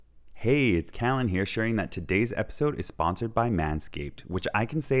Hey, it's Callan here sharing that today's episode is sponsored by Manscaped, which I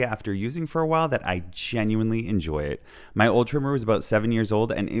can say after using for a while that I genuinely enjoy it. My old trimmer was about 7 years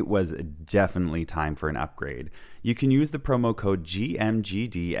old and it was definitely time for an upgrade. You can use the promo code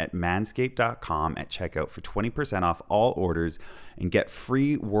GMGD at manscaped.com at checkout for 20% off all orders and get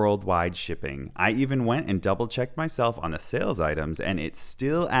free worldwide shipping. I even went and double checked myself on the sales items and it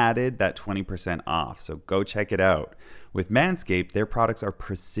still added that 20% off, so go check it out. With Manscaped, their products are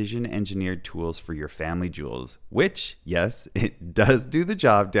precision engineered tools for your family jewels, which, yes, it does do the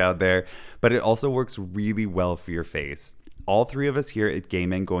job down there, but it also works really well for your face. All three of us here at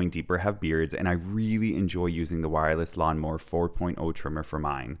Game and Going Deeper have beards, and I really enjoy using the wireless lawnmower 4.0 trimmer for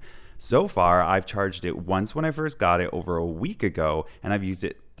mine. So far, I've charged it once when I first got it over a week ago, and I've used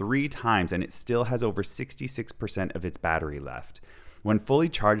it 3 times, and it still has over 66% of its battery left. When fully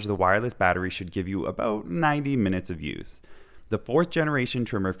charged, the wireless battery should give you about 90 minutes of use. The 4th generation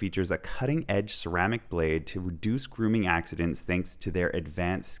trimmer features a cutting-edge ceramic blade to reduce grooming accidents thanks to their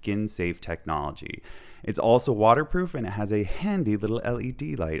advanced skin-safe technology. It's also waterproof and it has a handy little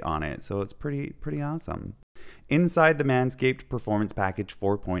LED light on it, so it's pretty awesome. Inside the Manscaped Performance Package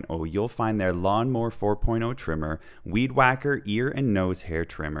 4.0, you'll find their Lawnmower 4.0 trimmer, Weed Whacker ear and nose hair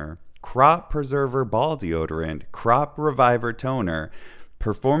trimmer, Crop Preserver ball deodorant, Crop Reviver toner,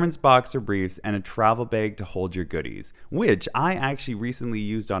 performance boxer briefs, and a travel bag to hold your goodies, which I actually recently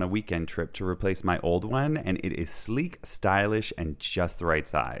used on a weekend trip to replace my old one, and it is sleek, stylish, and just the right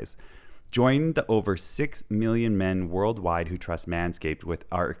size. Join the over 6 million men worldwide who trust Manscaped with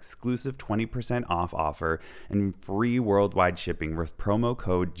our exclusive 20% off offer and free worldwide shipping with promo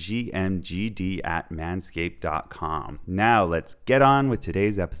code GMGD at manscaped.com. Now let's get on with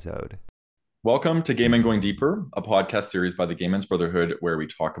today's episode. Welcome to Game and Going Deeper, a podcast series by the Gay Men's Brotherhood where we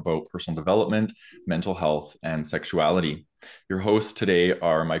talk about personal development, mental health, and sexuality. Your hosts today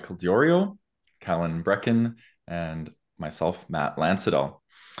are Michael Diorio, Callan Brecken, and myself, Matt Lansedell.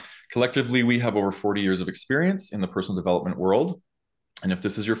 Collectively, we have over 40 years of experience in the personal development world. And if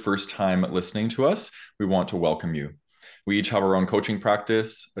this is your first time listening to us, we want to welcome you. We each have our own coaching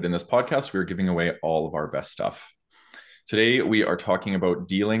practice, but in this podcast, we are giving away all of our best stuff. Today, we are talking about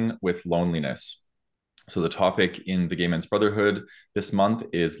dealing with loneliness. So the topic in the Gay Men's Brotherhood this month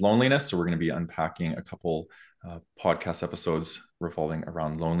is loneliness. So we're going to be unpacking a couple podcast episodes revolving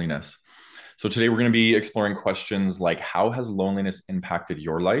around loneliness. So today we're going to be exploring questions like, how has loneliness impacted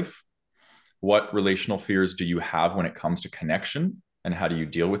your life? What relational fears do you have when it comes to connection? And how do you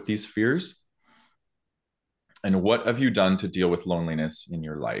deal with these fears? And what have you done to deal with loneliness in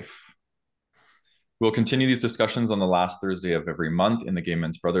your life? We'll continue these discussions on the last Thursday of every month in the Gay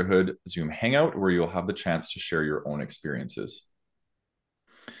Men's Brotherhood Zoom Hangout, where you'll have the chance to share your own experiences.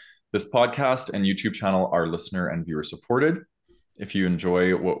 This podcast and YouTube channel are listener and viewer supported. If you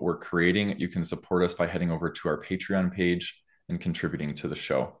enjoy what we're creating, you can support us by heading over to our Patreon page and contributing to the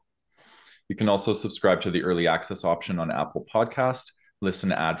show. You can also subscribe to the early access option on Apple Podcast,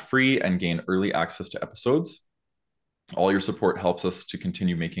 listen ad-free, and gain early access to episodes. All your support helps us to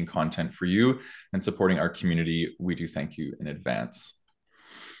continue making content for you and supporting our community. We do thank you in advance.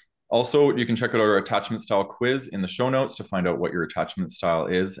 Also, you can check out our attachment style quiz in the show notes to find out what your attachment style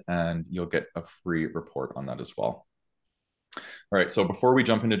is, and you'll get a free report on that as well. All right, so before we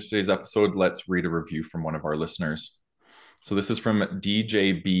jump into today's episode, let's read a review from one of our listeners. So this is from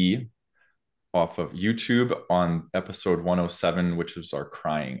DJB off of YouTube on episode 107, which is our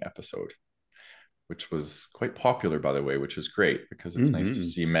crying episode, which was quite popular, by the way, which is great because it's nice to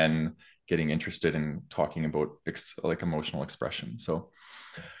see men getting interested in talking about like emotional expression. So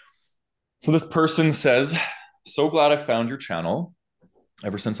this person says, so glad I found your channel.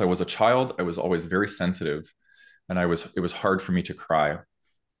 Ever since I was a child, I was always very sensitive. And it was hard for me to cry.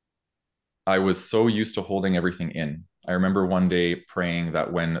 I was so used to holding everything in. I remember one day praying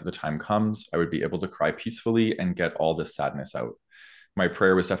that when the time comes, I would be able to cry peacefully and get all this sadness out. My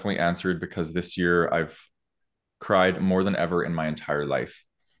prayer was definitely answered because this year I've cried more than ever in my entire life.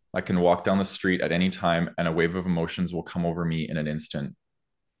 I can walk down the street at any time and a wave of emotions will come over me in an instant.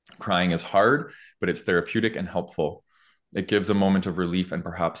 Crying is hard, but it's therapeutic and helpful. It gives a moment of relief and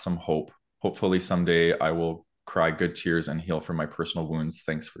perhaps some hope. Hopefully someday I will cry good tears and heal from my personal wounds.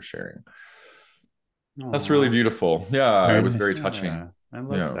 Thanks for sharing. Aww. That's really beautiful. Yeah, it was very touching. I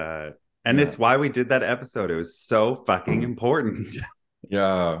love that. And it's why we did that episode. It was so fucking important.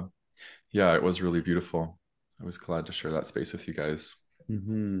 Yeah, it was really beautiful. I was glad to share that space with you guys.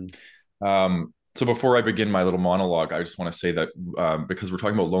 So before I begin my little monologue, I just want to say that because we're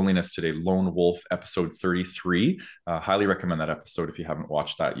talking about loneliness today, Lone Wolf episode 33, highly recommend that episode if you haven't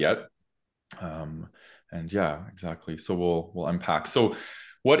watched that yet. And yeah, exactly. So we'll unpack. So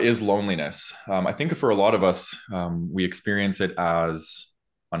What is loneliness? I think for a lot of us, we experience it as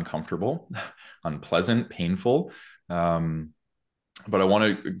uncomfortable, unpleasant, painful. But I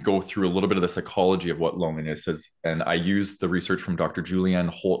want to go through a little bit of the psychology of what loneliness is. And I use the research from Dr. Julianne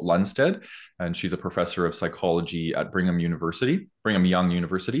Holt-Lunstad, and she's a professor of psychology at Brigham Young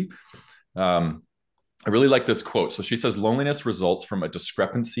University. I really like this quote. So she says, loneliness results from a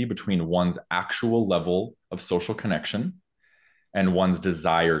discrepancy between one's actual level of social connection and one's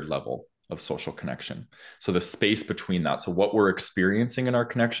desired level of social connection. So the space between that. So what we're experiencing in our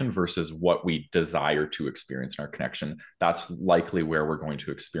connection versus what we desire to experience in our connection, that's likely where we're going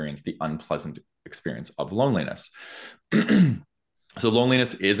to experience the unpleasant experience of loneliness. So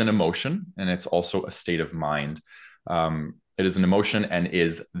loneliness is an emotion, and it's also a state of mind. It is an emotion and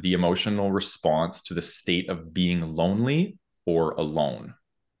is the emotional response to the state of being lonely or alone.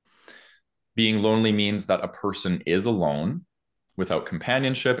 Being lonely means that a person is alone, without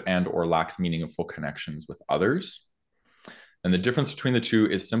companionship and or lacks meaningful connections with others. And the difference between the two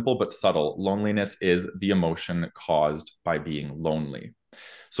is simple but subtle. Loneliness is the emotion caused by being lonely.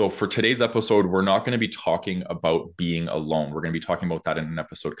 So for today's episode, we're not going to be talking about being alone. We're going to be talking about that in an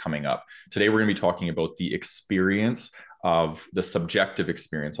episode coming up. Today, we're going to be talking about the experience of the subjective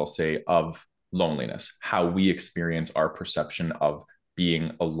experience, I'll say, of loneliness, how we experience our perception of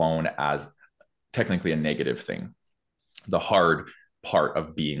being alone as technically a negative thing, the hard part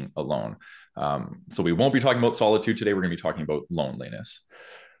of being alone. So we won't be talking about solitude today. We're going to be talking about loneliness.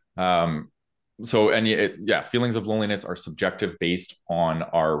 Feelings of loneliness are subjective based on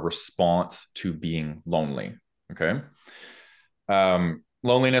our response to being lonely. Okay.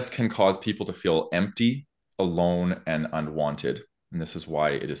 Loneliness can cause people to feel empty, alone, and unwanted. And this is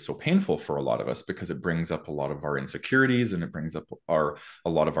why it is so painful for a lot of us, because it brings up a lot of our insecurities and it brings up a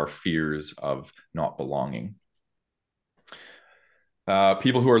lot of our fears of not belonging.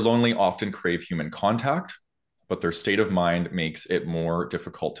 People who are lonely often crave human contact, but their state of mind makes it more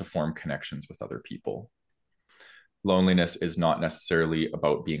difficult to form connections with other people. Loneliness is not necessarily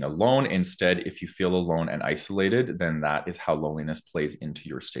about being alone. Instead, if you feel alone and isolated, then that is how loneliness plays into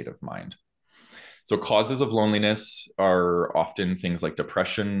your state of mind. So causes of loneliness are often things like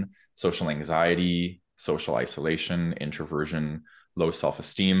depression, social anxiety, social isolation, introversion, low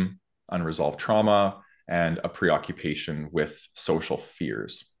self-esteem, unresolved trauma, and a preoccupation with social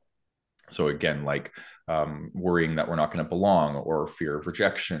fears. So again, like worrying that we're not going to belong, or fear of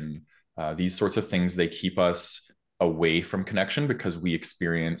rejection, these sorts of things, they keep us away from connection because we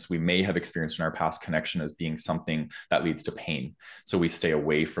may have experienced in our past connection as being something that leads to pain. So we stay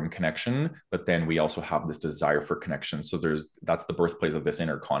away from connection, but then we also have this desire for connection. So that's the birthplace of this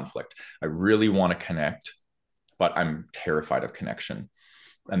inner conflict. I really want to connect, but I'm terrified of connection.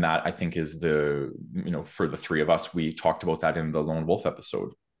 And that, I think, is for the three of us, we talked about that in the Lone Wolf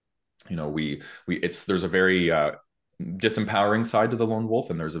episode. There's a very disempowering side to the lone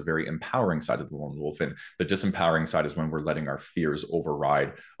wolf, and there's a very empowering side of the lone wolf. And the disempowering side is when we're letting our fears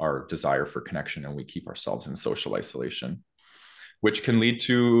override our desire for connection, and we keep ourselves in social isolation, which can lead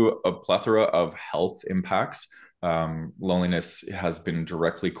to a plethora of health impacts. Loneliness has been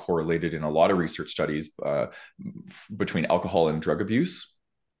directly correlated in a lot of research studies between alcohol and drug abuse,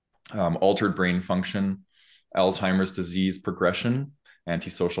 altered brain function, Alzheimer's disease progression,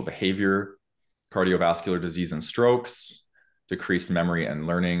 antisocial behavior, cardiovascular disease and strokes, decreased memory and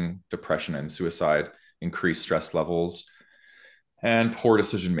learning, depression and suicide, increased stress levels, and poor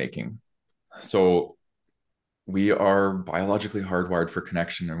decision making. So we are biologically hardwired for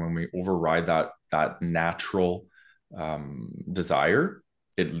connection, and when we override that natural desire,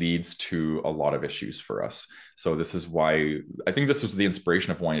 it leads to a lot of issues for us. So this is why I think this was the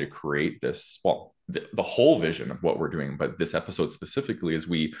inspiration of wanting to create this. Well, the whole vision of what we're doing, but this episode specifically is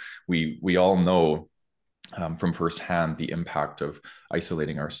we all know from firsthand the impact of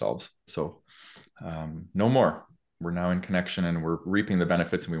isolating ourselves. So no more. We're now in connection, and we're reaping the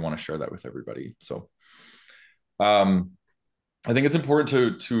benefits, and we want to share that with everybody. So I think it's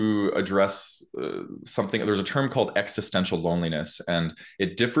important to address something. There's a term called existential loneliness, and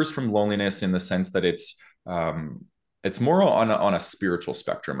it differs from loneliness in the sense that it's more on a spiritual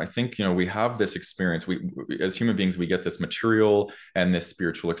spectrum. I think, we have this experience. We, as human beings, we get this material and this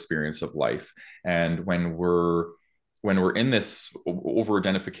spiritual experience of life. And when we're in this over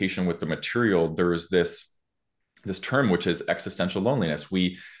identification with the material, there's this term, which is existential loneliness.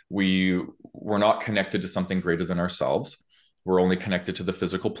 We're not connected to something greater than ourselves. We're only connected to the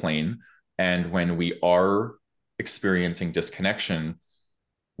physical plane. And when we are experiencing disconnection,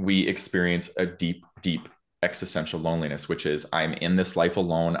 we experience a deep, deep existential loneliness, which is I'm in this life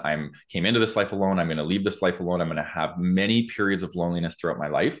alone. Came into this life alone. I'm going to leave this life alone. I'm going to have many periods of loneliness throughout my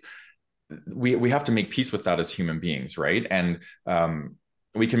life. We have to make peace with that as human beings, right? And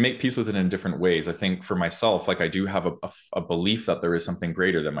we can make peace with it in different ways. I think for myself, like I do have a belief that there is something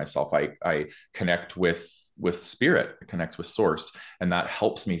greater than myself. I connect with spirit, I connect with source, and that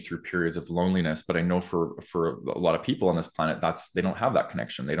helps me through periods of loneliness. But I know for a lot of people on this planet, they don't have that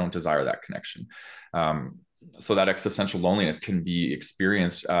connection. They don't desire that connection. So that existential loneliness can be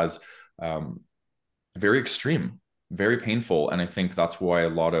experienced as very extreme, very painful. And I think that's why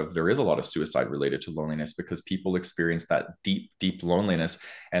there is a lot of suicide related to loneliness, because people experience that deep, deep loneliness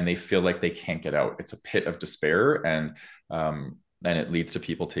and they feel like they can't get out. It's a pit of despair, and it leads to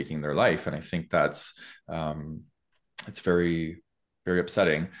people taking their life. And I think that's it's very, very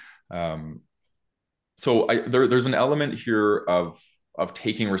upsetting. So there's an element here of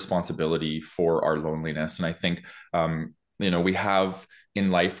taking responsibility for our loneliness. And I think, we have in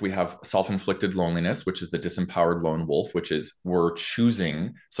life, we have self-inflicted loneliness, which is the disempowered lone wolf, which is we're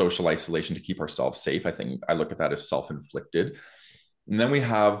choosing social isolation to keep ourselves safe. I think I look at that as self-inflicted. And then we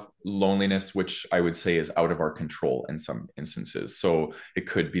have loneliness, which I would say is out of our control in some instances. So it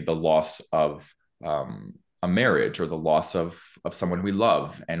could be the loss of a marriage or the loss of someone we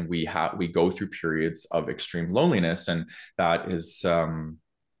love, and we go through periods of extreme loneliness, and that is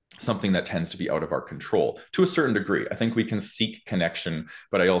something that tends to be out of our control to a certain degree. I think we can seek connection,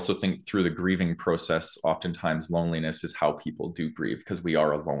 but I also think through the grieving process, oftentimes loneliness is how people do grieve, because we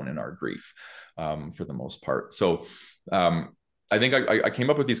are alone in our grief for the most part. So I think I came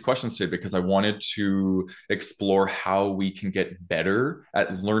up with these questions today because I wanted to explore how we can get better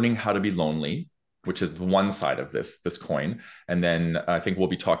at learning how to be lonely, which is one side of this coin. And then I think we'll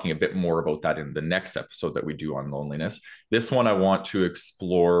be talking a bit more about that in the next episode that we do on loneliness. This one, I want to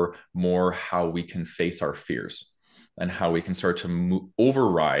explore more how we can face our fears and how we can start to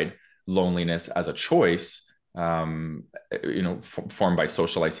override loneliness as a choice, formed by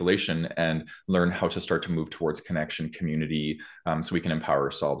social isolation, and learn how to start to move towards connection, community, so we can empower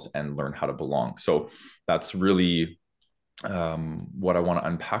ourselves and learn how to belong. So that's really what I want to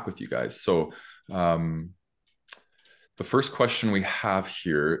unpack with you guys. So the first question we have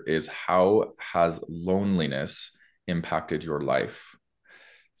here is, how has loneliness impacted your life?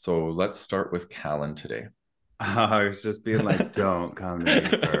 So let's start with Callan today. I was just being like, don't come to me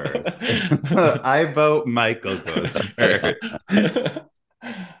first. I vote Michael goes first.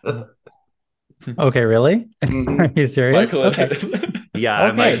 Okay, really? Are you serious? Michael, okay. Yeah,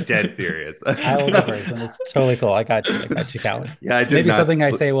 I'm like dead serious. I will go first, and it's totally cool. I got you, Callan. Yeah, I did Maybe not something I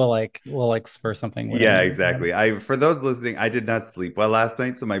say will spur something. Yeah, exactly. For those listening, I did not sleep well last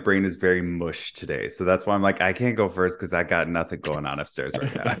night, so my brain is very mush today. So that's why I'm like, I can't go first because I got nothing going on upstairs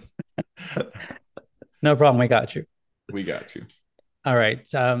right now. No problem. We got you. We got you. All right.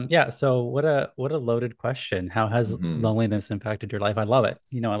 Yeah. So what a loaded question. How has loneliness impacted your life? I love it.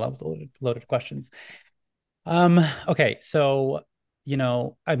 I love the loaded questions. Okay. So,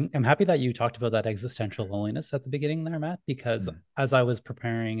 I'm happy that you talked about that existential loneliness at the beginning there, Matt, because as I was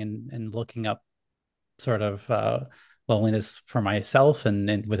preparing and looking up sort of loneliness for myself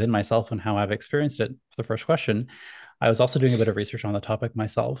and within myself and how I've experienced it for the first question, I was also doing a bit of research on the topic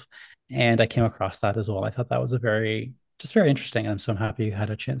myself, and I came across that as well. I thought that was very interesting, and so I'm happy you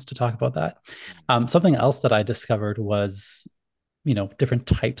had a chance to talk about that. Something else that I discovered was, different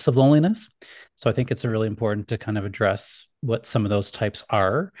types of loneliness. So I think it's really important to kind of address what some of those types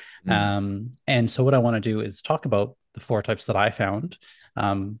are. And so what I want to do is talk about the 4 types that I found,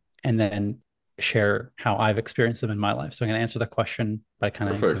 and then share how I've experienced them in my life. So I'm going to answer the question by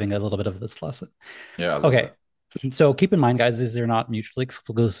kind of giving a little bit of this lesson. Yeah. Okay. So keep in mind, guys, these are not mutually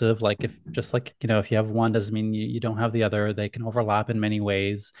exclusive. Like if you have one doesn't mean you don't have the other. They can overlap in many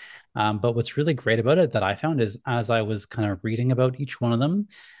ways. But what's really great about it that I found is, as I was kind of reading about each one of them,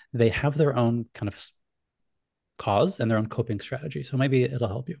 they have their own kind of cause and their own coping strategy. So maybe it'll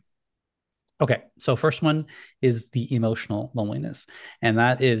help you. Okay, so first one is the emotional loneliness. And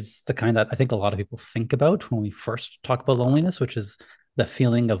that is the kind that I think a lot of people think about when we first talk about loneliness, which is the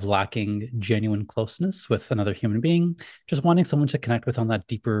feeling of lacking genuine closeness with another human being, just wanting someone to connect with on that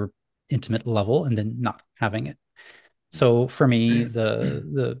deeper, intimate level, and then not having it. So for me,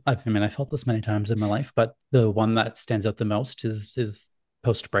 I felt this many times in my life, but the one that stands out the most is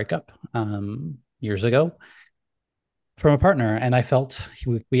post breakup years ago from a partner, and I felt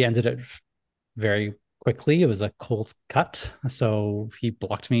we ended it very quickly. It was a cold cut, so he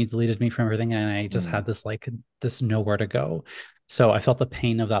blocked me, deleted me from everything, and I just had this nowhere to go. So I felt the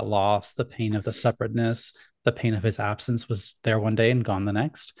pain of that loss, the pain of the separateness, the pain of his absence was there one day and gone the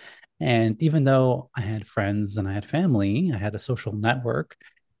next. And even though I had friends and I had family, I had a social network,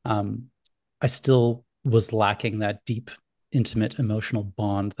 um, I still was lacking that deep, intimate, emotional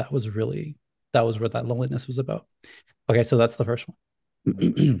bond that was where that loneliness was about. Okay, so that's the first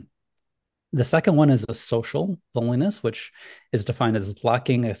one. The second one is a social loneliness, which is defined as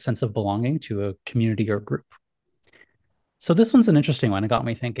lacking a sense of belonging to a community or group. So this one's an interesting one. It got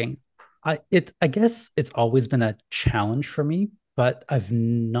me thinking. I guess it's always been a challenge for me, but I've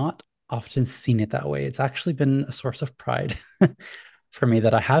not often seen it that way. It's actually been a source of pride for me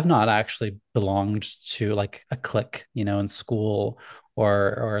that I have not actually belonged to like a clique, in school,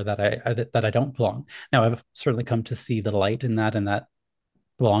 or that I don't belong. Now I've certainly come to see the light in that, and that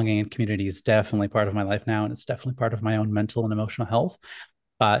belonging in community is definitely part of my life now, and it's definitely part of my own mental and emotional health.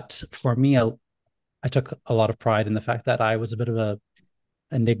 But for me, I took a lot of pride in the fact that I was a bit of a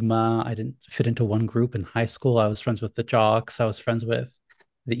enigma. I didn't fit into one group in high school. I was friends with the jocks. I was friends with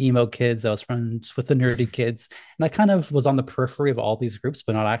the emo kids. I was friends with the nerdy kids. And I kind of was on the periphery of all these groups,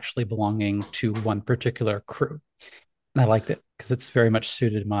 but not actually belonging to one particular crew. And I liked it because it's very much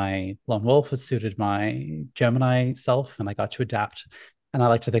suited my lone wolf. It suited my Gemini self, and I got to adapt. And I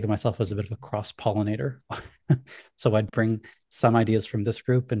like to think of myself as a bit of a cross pollinator. So I'd bring some ideas from this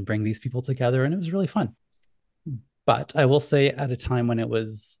group and bring these people together, and it was really fun. But I will say, at a time when it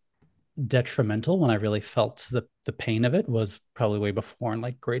was detrimental, when I really felt the pain of it, was probably way before in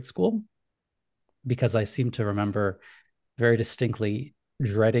like grade school, because I seem to remember very distinctly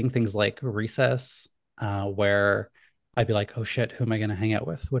dreading things like recess, where I'd be like, oh shit, who am I going to hang out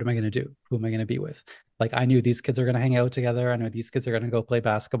with? What am I going to do? Who am I going to be with? Like, I knew these kids are going to hang out together. I know these kids are going to go play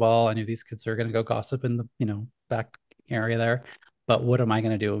basketball. I knew these kids are going to go gossip in the, back area there. But what am I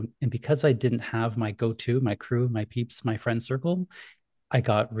going to do? And because I didn't have my go-to, my crew, my peeps, my friend circle, I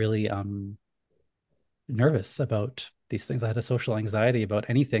got really nervous about these things. I had a social anxiety about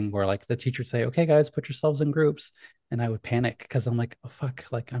anything where like the teacher would say, okay, guys, put yourselves in groups. And I would panic because I'm like, oh fuck,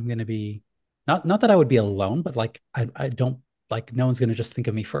 like I'm gonna be not that I would be alone, but like I don't like no one's gonna just think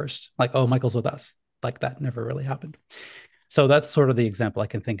of me first. Like, oh, Michael's with us. Like that never really happened. So that's sort of the example I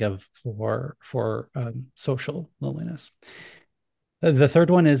can think of for social loneliness. The third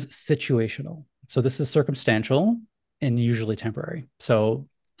one is situational. So this is circumstantial and usually temporary. So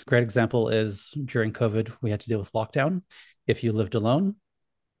a great example is during COVID, we had to deal with lockdown. If you lived alone,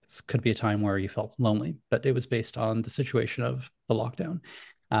 this could be a time where you felt lonely, but it was based on the situation of the lockdown.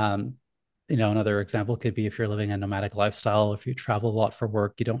 Um, another example could be if you're living a nomadic lifestyle, if you travel a lot for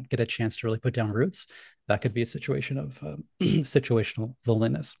work, you don't get a chance to really put down roots. That could be a situation of situational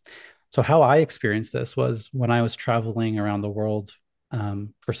loneliness. So how I experienced this was when I was traveling around the world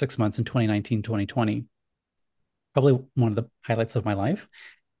for 6 months in 2019, 2020, probably one of the highlights of my life.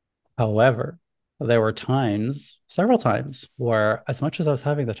 However, there were times, several times, where as much as I was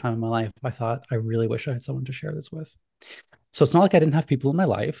having the time of my life, I thought, I really wish I had someone to share this with. So it's not like I didn't have people in my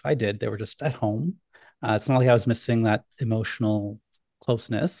life. I did. They were just at home. It's not like I was missing that emotional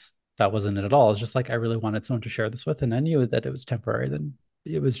closeness. That wasn't it at all. It's just like I really wanted someone to share this with. And I knew that it was temporary. Then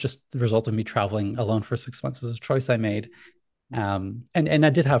it was just the result of me traveling alone for 6 months. It was a choice I made. And I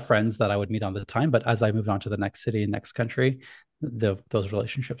did have friends that I would meet on the time, but as I moved on to the next city and next country, those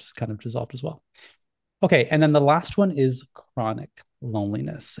relationships kind of dissolved as well. Okay, and then the last one is chronic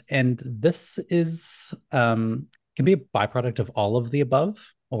loneliness, and this is can be a byproduct of all of the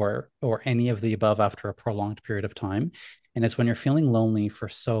above, or any of the above after a prolonged period of time. And it's when you're feeling lonely for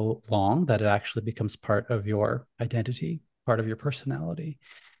so long that it actually becomes part of your identity, part of your personality.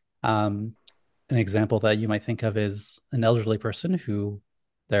 Um, an example that you might think of is an elderly person who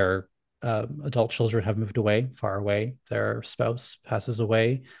their adult children have moved away, far away. Their spouse passes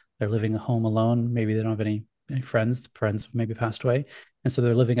away. They're living at home alone. Maybe they don't have any friends. Friends maybe passed away. And so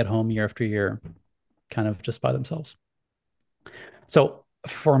they're living at home year after year, kind of just by themselves. So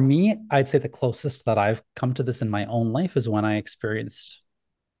for me, I'd say the closest that I've come to this in my own life is when I experienced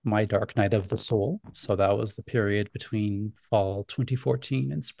my dark night of the soul. So that was the period between fall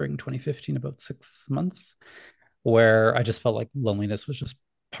 2014 and spring 2015, about 6 months, where I just felt like loneliness was just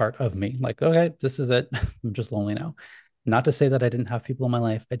part of me. Like, okay, this is it. I'm just lonely now. Not to say that I didn't have people in my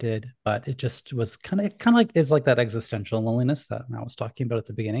life. I did, but it just was kind of like it's like that existential loneliness that I was talking about at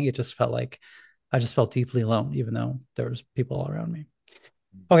the beginning. It just felt like I just felt deeply alone, even though there was people all around me.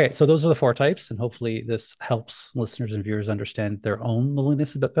 Okay, so those are the four types, and hopefully this helps listeners and viewers understand their own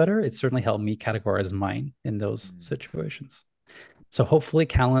loneliness a bit better. It certainly helped me categorize mine in those situations. So hopefully,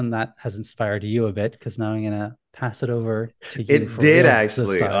 Callan, that has inspired you a bit, because now I'm gonna pass it over to you It for did reals this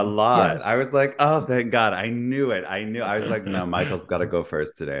actually a time. lot. I Yes. was like, oh, thank God. I knew it. I was like, no, Michael's got to go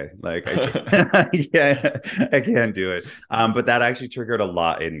first today. Like, I can't, yeah, I can't do it. But that actually triggered a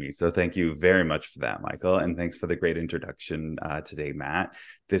lot in me. So thank you very much for that, Michael. And thanks for the great introduction today, Matt.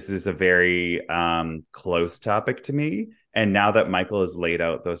 This is a very close topic to me. And now that Michael has laid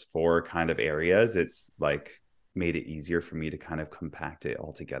out those four kind of areas, it's like made it easier for me to kind of compact it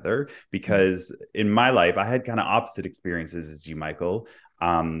all together, because in my life I had kind of opposite experiences as you, Michael.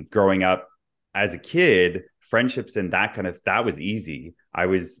 Growing up as a kid, friendships and that kind of, that was easy. I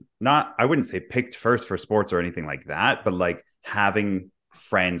was not, I wouldn't say picked first for sports or anything like that, but like having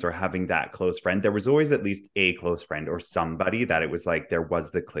friends or having that close friend, there was always at least a close friend or somebody that it was like there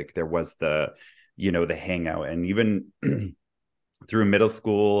was the click, there was the, you know, the hangout. And even through middle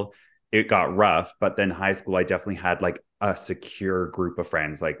school it got rough, but then high school I definitely had like a secure group of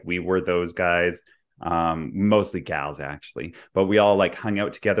friends. Like we were those guys, mostly gals actually, but we all like hung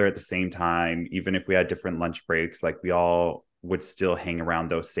out together at the same time. Even if we had different lunch breaks, like we all would still hang around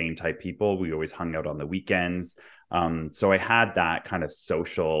those same type people. We always hung out on the weekends. So I had that kind of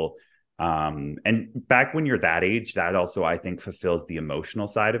social, and back when you're that age, that also I think fulfills the emotional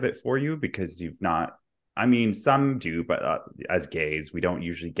side of it for you, because you've not, I mean, some do, but as gays, we don't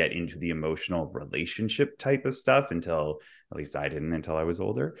usually get into the emotional relationship type of stuff until, at least I didn't until I was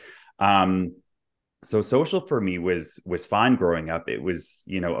older. Um, so social for me was fine growing up. It was,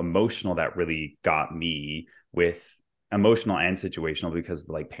 you know, emotional that really got me, with emotional and situational, because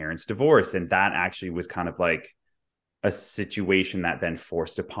like parents divorced, and that actually was kind of like a situation that then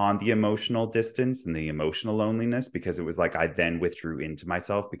forced upon the emotional distance and the emotional loneliness, because it was like I then withdrew into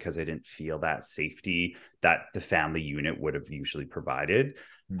myself because I didn't feel that safety that the family unit would have usually provided.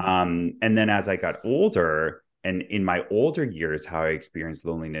 And then as I got older, and in my older years, how I experience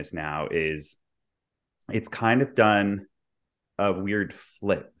loneliness now is it's kind of done a weird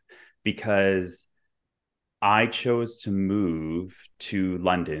flip, because I chose to move to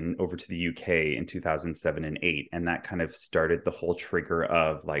London over to the UK in 2007 and 8. And that kind of started the whole trigger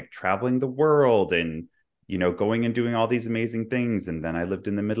of like traveling the world and, you know, going and doing all these amazing things. And then I lived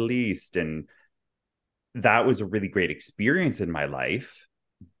in the Middle East, and that was a really great experience in my life.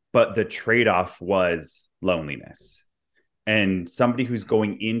 But the trade off was loneliness. And somebody who's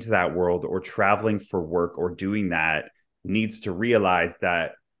going into that world or traveling for work or doing that needs to realize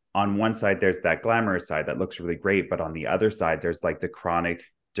that on one side, there's that glamorous side that looks really great. But on the other side, there's like the chronic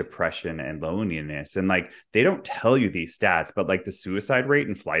depression and loneliness. And like, they don't tell you these stats, but like the suicide rate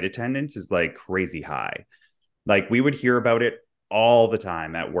in flight attendants is like crazy high. Like we would hear about it all the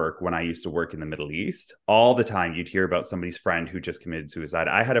time at work when I used to work in the Middle East. All the time you'd hear about somebody's friend who just committed suicide.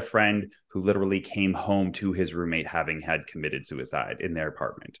 I had a friend who literally came home to his roommate having had committed suicide in their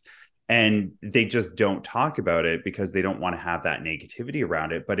apartment. And they just don't talk about it because they don't want to have that negativity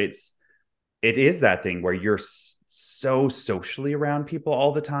around it. But it is that thing where you're so socially around people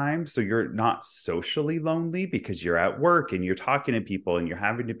all the time. So you're not socially lonely because you're at work and you're talking to people and you're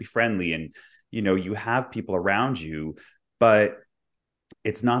having to be friendly, and you know, you have people around you, but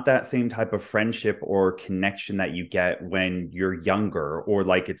it's not that same type of friendship or connection that you get when you're younger, or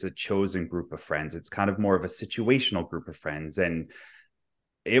like it's a chosen group of friends. It's kind of more of a situational group of friends. And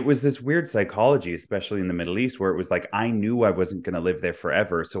it was this weird psychology, especially in the Middle East, where it was like, I knew I wasn't going to live there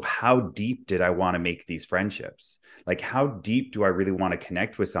forever. So how deep did I want to make these friendships? Like, how deep do I really want to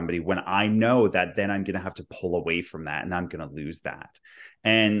connect with somebody when I know that then I'm going to have to pull away from that and I'm going to lose that?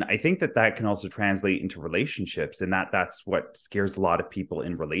 And I think that that can also translate into relationships, and that's what scares a lot of people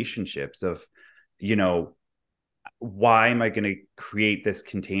in relationships of, you know, why am I going to create this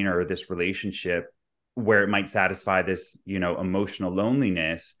container or this relationship where it might satisfy this, you know, emotional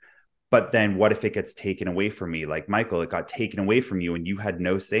loneliness, but then what if it gets taken away from me? Like Michael, it got taken away from you and you had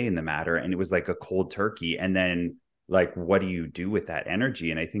no say in the matter, and it was like a cold turkey. And then like, what do you do with that energy?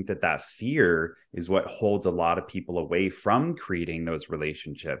 And I think that that fear is what holds a lot of people away from creating those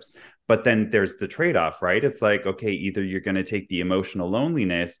relationships. But then there's the trade-off, right? It's like, okay, either you're going to take the emotional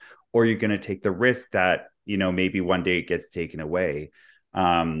loneliness, or you're going to take the risk that, you know, maybe one day it gets taken away.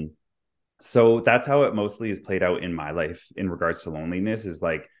 So that's how it mostly is played out in my life in regards to loneliness, is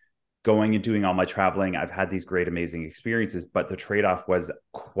like going and doing all my traveling. I've had these great, amazing experiences, but the trade-off was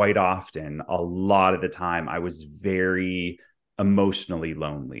quite often, a lot of the time, I was very emotionally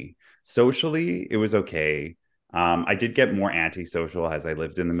lonely. Socially, it was okay. I did get more antisocial as I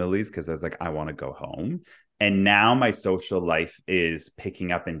lived in the Middle East, because I was like, I want to go home. And now my social life is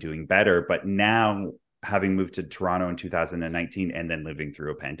picking up and doing better. But now, having moved to Toronto in 2019 and then living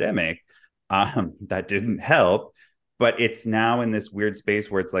through a pandemic, that didn't help. but it's now in this weird space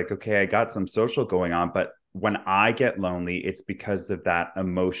where it's like, okay, I got some social going on, but when I get lonely, it's because of that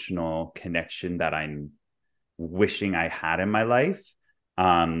emotional connection that I'm wishing I had in my life.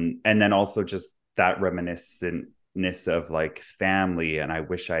 And then also just that reminiscentness of like family. And I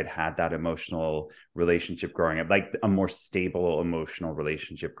wish I'd had that emotional relationship growing up, like a more stable emotional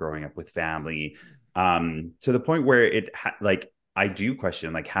relationship growing up with family. To the point where like I do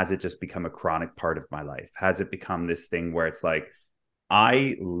question, like, has it just become a chronic part of my life? Has it become this thing where it's like,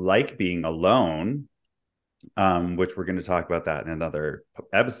 I like being alone, which we're going to talk about that in another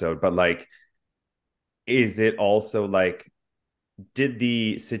episode, but like, is it also like, did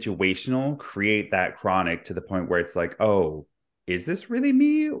the situational create that chronic to the point where it's like, oh, is this really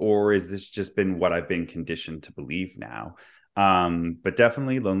me? Or is this just been what I've been conditioned to believe now? But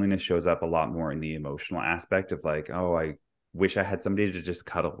definitely loneliness shows up a lot more in the emotional aspect of like, oh, I wish I had somebody to just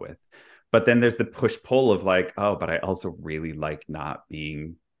cuddle with. But then there's the push pull of like, oh, but I also really like not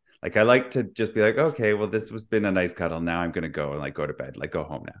being like, I like to just be like, okay, well, this has been a nice cuddle. Now I'm gonna go and like go to bed, like go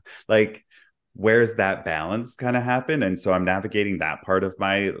home now. Like, where's that balance kind of happen? And so I'm navigating that part of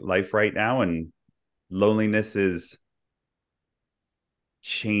my life right now. And loneliness is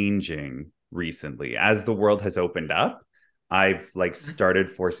changing recently as the world has opened up. I've like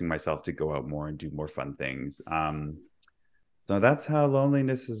started forcing myself to go out more and do more fun things. So that's how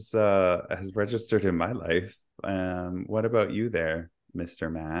loneliness is has registered in my life. What about you there,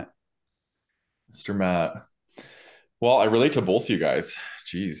 Mr. Matt? Mr. Matt. Well, I relate to both you guys.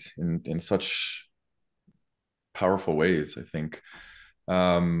 Geez, in such powerful ways, I think.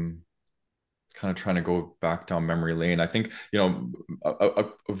 Kind of trying to go back down memory lane. I think, a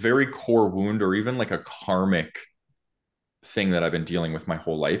very core wound, or even like a karmic thing that I've been dealing with my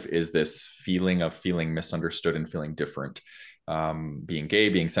whole life, is this feeling of feeling misunderstood and feeling different. Being gay,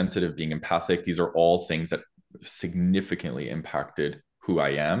 being sensitive, being empathic, these are all things that significantly impacted who I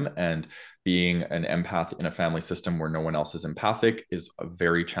am. And being an empath in a family system where no one else is empathic is a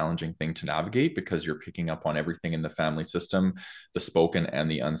very challenging thing to navigate, because you're picking up on everything in the family system, the spoken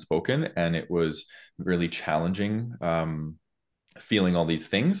and the unspoken. And it was really challenging, feeling all these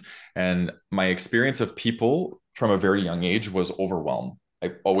things. And my experience of people from a very young age was overwhelmed.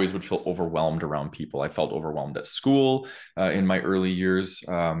 I always would feel overwhelmed around people. I felt overwhelmed at school in my early years.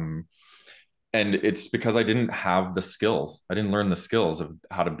 And it's because I didn't have the skills. I didn't learn the skills of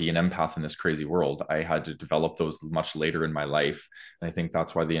how to be an empath in this crazy world. I had to develop those much later in my life. And I think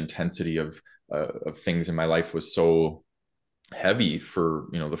that's why the intensity of things in my life was so heavy for,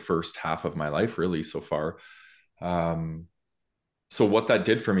 the first half of my life, really, so far. So what that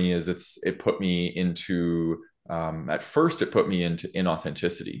did for me is it put me into, at first it put me into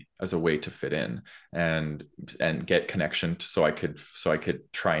inauthenticity as a way to fit in and get connection, so I could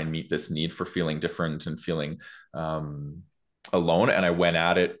try and meet this need for feeling different and feeling alone. And I went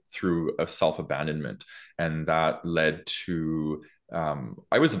at it through a self-abandonment, and that led to,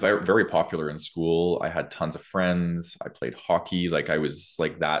 I was very, very popular in school. I had tons of friends. I played hockey. Like, I was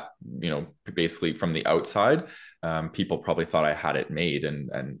like that, basically from the outside. People probably thought I had it made,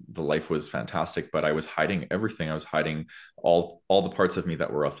 and the life was fantastic, but I was hiding everything. I was hiding all the parts of me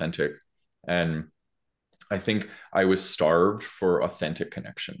that were authentic. And I think I was starved for authentic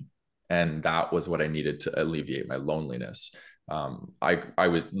connection. And that was what I needed to alleviate my loneliness. I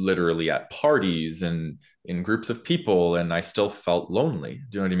was literally at parties and in groups of people, and I still felt lonely.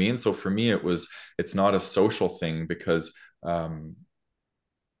 Do you know what I mean? So for me, it's not a social thing, because for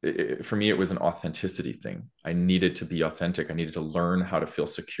me, it was an authenticity thing. I needed to be authentic. I needed to learn how to feel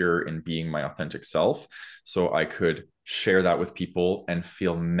secure in being my authentic self, so I could share that with people and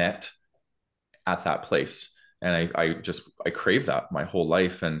feel met at that place. And I crave that my whole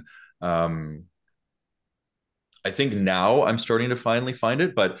life. And I think now I'm starting to finally find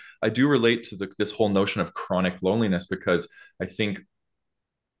it, but I do relate to this whole notion of chronic loneliness, because I think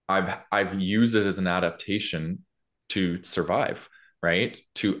I've used it as an adaptation to survive, right?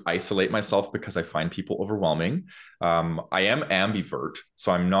 To isolate myself because I find people overwhelming. I am ambivert,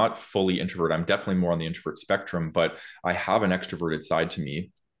 so I'm not fully introvert. I'm definitely more on the introvert spectrum, but I have an extroverted side to me.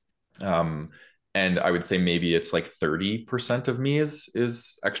 And I would say maybe it's like 30% of me is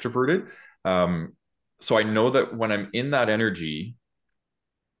extroverted. So I know that when I'm in that energy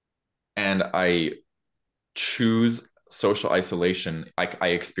and I choose social isolation, I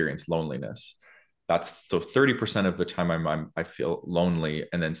experience loneliness. That's so 30% of the time I feel lonely,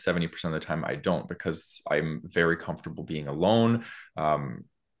 and then 70% of the time I don't, because I'm very comfortable being alone.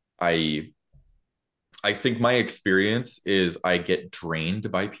 I think my experience is I get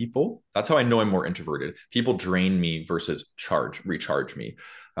drained by people. That's how I know I'm more introverted. People drain me versus recharge me.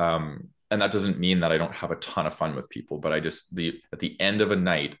 and that doesn't mean that I don't have a ton of fun with people, but at the end of a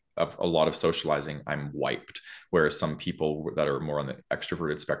night of a lot of socializing, I'm wiped. Whereas some people that are more on the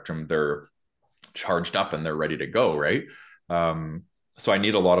extroverted spectrum, they're charged up and they're ready to go, right? So I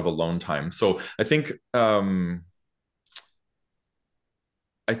need a lot of alone time. So I think that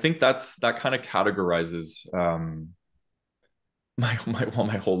kind of categorizes my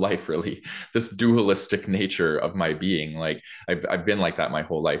whole life, really, this dualistic nature of my being. Like I've been like that my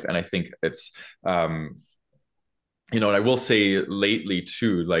whole life, and I think it's and I will say lately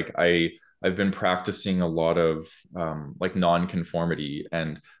too, like I've been practicing a lot of like non-conformity,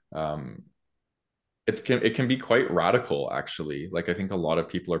 and it can be quite radical, actually. Like I think a lot of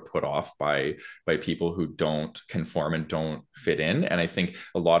people are put off by people who don't conform and don't fit in, and I think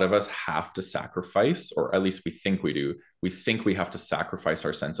a lot of us have to sacrifice, or at least we think we do. We think we have to sacrifice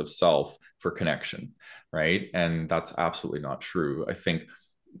our sense of self for connection, right? And that's absolutely not true. I think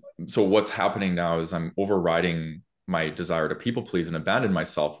so. What's happening now is I'm overriding my desire to people please and abandon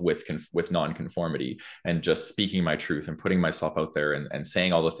myself with non-conformity, and just speaking my truth and putting myself out there, and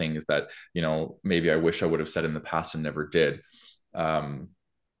saying all the things that maybe I wish I would have said in the past and never did. And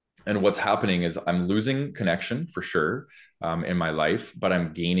what's happening is I'm losing connection for sure in my life, but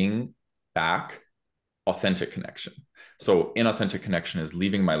I'm gaining back authentic connection. So inauthentic connection is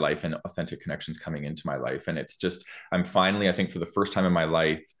leaving my life and authentic connections coming into my life. And it's just, I'm finally, I think for the first time in my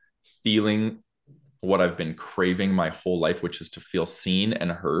life, feeling what I've been craving my whole life, which is to feel seen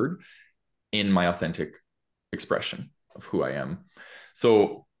and heard in my authentic expression of who I am.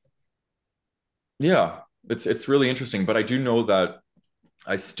 So yeah, it's really interesting, but I do know that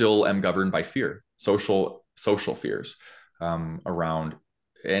I still am governed by fear, social fears around,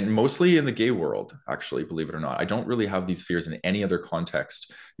 and mostly in the gay world, actually, believe it or not. I don't really have these fears in any other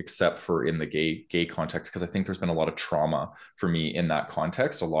context except for in the gay context, because I think there's been a lot of trauma for me in that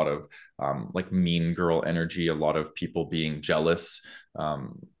context, a lot of like mean girl energy, a lot of people being jealous,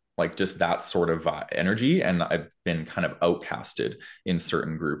 like just that sort of energy. And I've been kind of outcasted in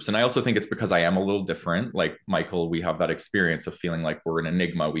certain groups. And I also think it's because I am a little different. Like Michael, we have that experience of feeling like we're an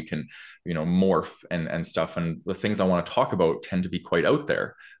enigma. We can, morph and stuff. And the things I want to talk about tend to be quite out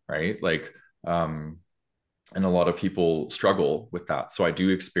there, right? Like, and a lot of people struggle with that. So I do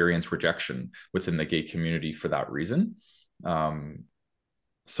experience rejection within the gay community for that reason.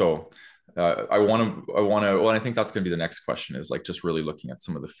 So I want to, well, I think that's going to be the next question, is like just really looking at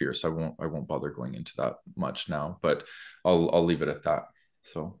some of the fears. So I won't bother going into that much now, but I'll leave it at that.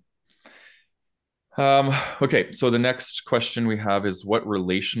 So, okay. So the next question we have is, what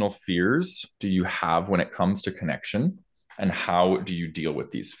relational fears do you have when it comes to connection, and how do you deal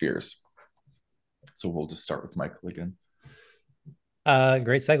with these fears? So we'll just start with Michael again.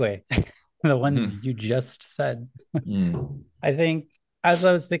 Great segue. The ones you just said. I think, as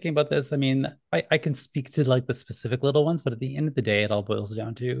I was thinking about this, I mean, I can speak to like the specific little ones, but at the end of the day, it all boils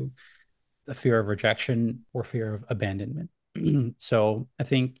down to the fear of rejection or fear of abandonment. So I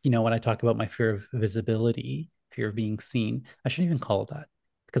think, when I talk about my fear of visibility, fear of being seen, I shouldn't even call it that,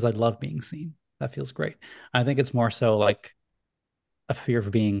 because I love being seen. That feels great. I think it's more so like a fear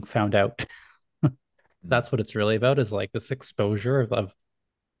of being found out. That's what it's really about, is like this exposure of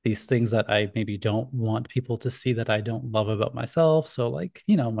these things that I maybe don't want people to see, that I don't love about myself. So like,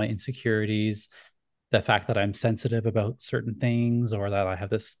 my insecurities, the fact that I'm sensitive about certain things, or that I have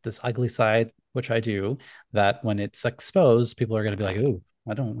this ugly side, which I do, that when it's exposed, people are going to be like, "Ooh,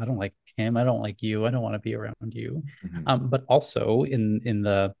 I don't like him. I don't like you. I don't want to be around you." But also in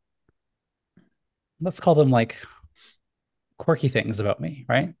the, let's call them like quirky things about me,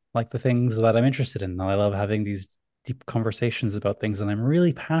 right? Like the things that I'm interested in. I love having these deep conversations about things, and I'm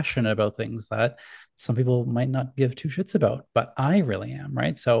really passionate about things that some people might not give two shits about, but I really am,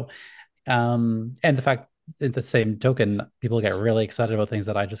 right? So, and the fact, at the same token, people get really excited about things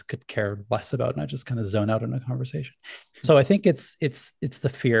that I just could care less about, and I just kind of zone out in a conversation. So I think it's the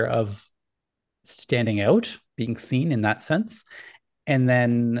fear of standing out, being seen in that sense. And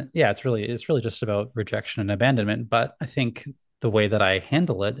then, yeah, it's really just about rejection and abandonment. But I think the way that I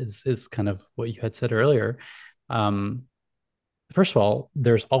handle it is kind of what you had said earlier. First of all,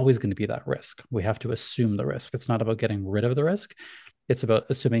 there's always going to be that risk. We have to assume the risk. It's not about getting rid of the risk. It's about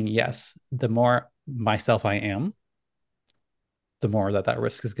assuming, yes, the more myself I am, the more that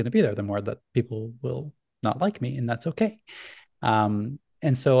risk is going to be there, the more that people will not like me, and that's okay.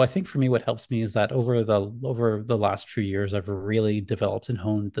 And so I think for me, what helps me is that over the last few years, I've really developed and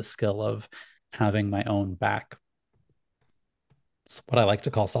honed the skill of having my own back. It's what I like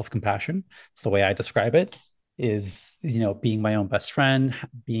to call self-compassion. It's the way I describe it, is, being my own best friend,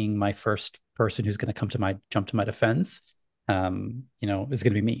 being my first person who's going to jump to my defense, is going to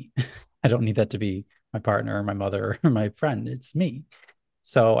be me. I don't need that to be my partner or my mother or my friend. It's me.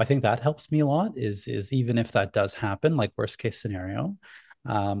 So I think that helps me a lot is even if that does happen, like worst case scenario,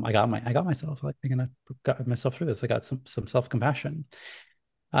 I got myself, like, I'm gonna got myself through this. I got some self-compassion,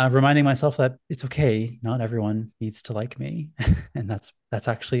 reminding myself that it's okay. Not everyone needs to like me, and that's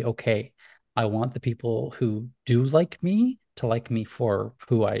actually okay. I want the people who do like me for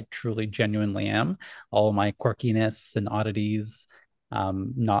who I truly genuinely am, all my quirkiness and oddities.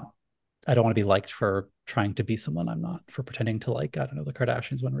 Not I don't want to be liked for trying to be someone I'm not, for pretending to like, I don't know, the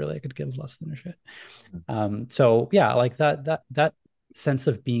Kardashians when really I could give less than a shit. So yeah, like that sense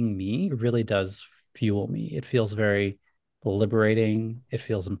of being me really does fuel me. It feels very liberating. It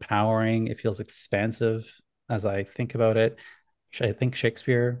feels empowering. It feels expansive as I think about it. I think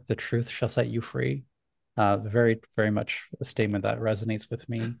Shakespeare, the truth shall set you free. Very, very much a statement that resonates with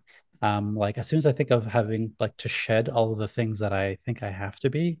me. Like as soon as I think of having like to shed all of the things that I think I have to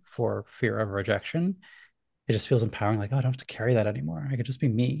be for fear of rejection, it just feels empowering. Like, oh, I don't have to carry that anymore. I could just be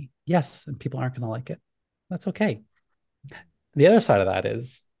me. Yes, and people aren't going to like it. That's okay. The other side of that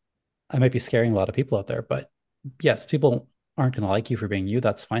is I might be scaring a lot of people out there, but yes, people aren't going to like you for being you.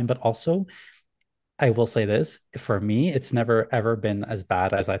 That's fine. But also, I will say this, for me, it's never ever been as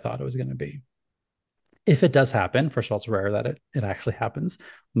bad as I thought it was going to be. If it does happen, first of all, it's rare that it actually happens.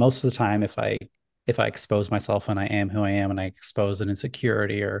 Most of the time, if I expose myself and I am who I am and I expose an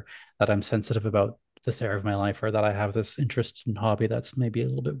insecurity or that I'm sensitive about this area of my life or that I have this interest and hobby that's maybe a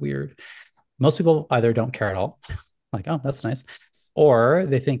little bit weird, most people either don't care at all, like, oh, that's nice, or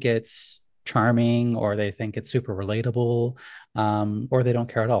they think it's charming or they think it's super relatable, or they don't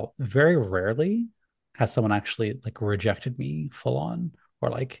care at all. Very rarely has someone actually like rejected me full on or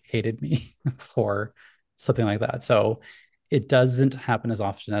like hated me for something like that. So it doesn't happen as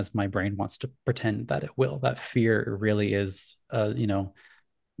often as my brain wants to pretend that it will. That fear really is,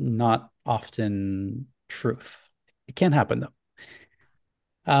 not often truth. It can happen though.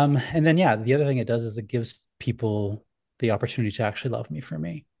 And then yeah, the other thing it does is it gives people the opportunity to actually love me for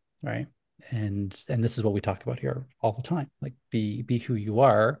me, right? And this is what we talk about here all the time. Like be who you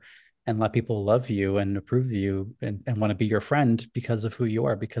are and let people love you and approve of you and want to be your friend because of who you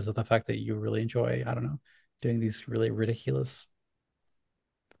are, because of the fact that you really enjoy, I don't know, doing these really ridiculous,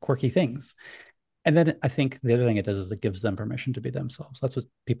 quirky things. And then I think the other thing it does is it gives them permission to be themselves. That's what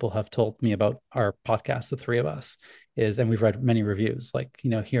people have told me about our podcast, the three of us, is, and we've read many reviews, like,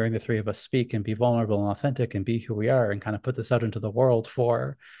 hearing the three of us speak and be vulnerable and authentic and be who we are and kind of put this out into the world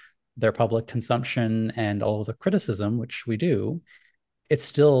for their public consumption and all of the criticism, which we do, it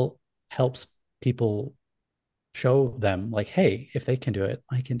still helps people show them like, hey, if they can do it,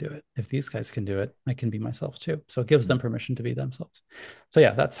 I can do it. If these guys can do it, I can be myself too. So it gives them permission to be themselves. So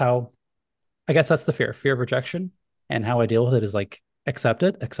yeah, that's how, I guess that's the fear of rejection, and how I deal with it is like accept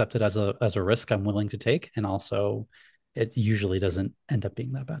it as a risk I'm willing to take. And also it usually doesn't end up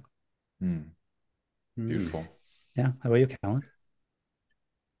being that bad. Beautiful. Yeah. How about you, Callan?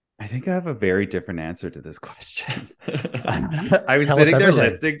 I think I have a very different answer to this question. I was Tell us sitting there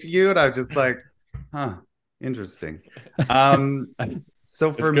everything. listening to you and I was just like, huh, interesting.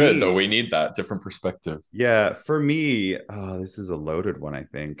 So for It's good me, though. We need that different perspective. yeah, for me, oh, this is a loaded one, I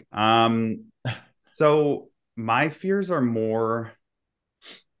think. So my fears are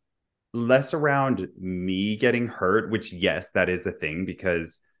less around me getting hurt, which yes, that is a thing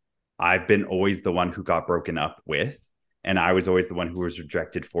because I've been always the one who got broken up with, and I was always the one who was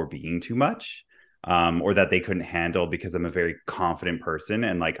rejected for being too much, or that they couldn't handle because I'm a very confident person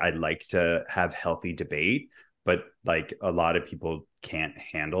and like I like to have healthy debate, but like a lot of people can't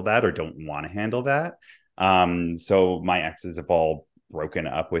handle that or don't want to handle that. So my exes have all broken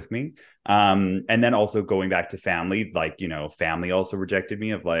up with me. And then also going back to family, like, family also rejected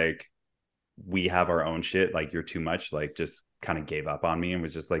me of like, we have our own shit, like you're too much, like just kind of gave up on me and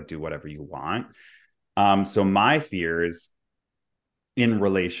was just like, do whatever you want. So my fears in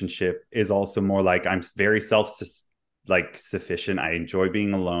relationship is also more like I'm very sufficient. I enjoy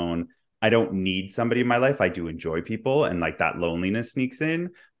being alone. I don't need somebody in my life. I do enjoy people, and like that loneliness sneaks in,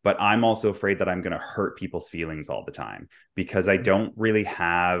 but I'm also afraid that I'm going to hurt people's feelings all the time because I don't really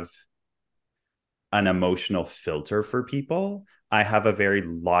have an emotional filter for people. I have a very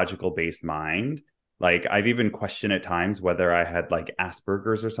logical based mind. Like I've even questioned at times whether I had like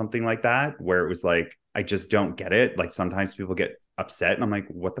Asperger's or something like that, where it was like, I just don't get it. Like sometimes people get upset and I'm like,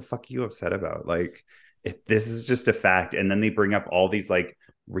 what the fuck are you upset about? Like, if this is just a fact. And then they bring up all these like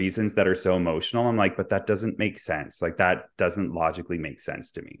reasons that are so emotional. I'm like, but that doesn't make sense. Like that doesn't logically make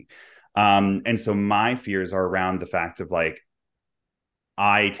sense to me. And so my fears are around the fact of like,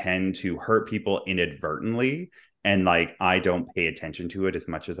 I tend to hurt people inadvertently. and like I don't pay attention to it as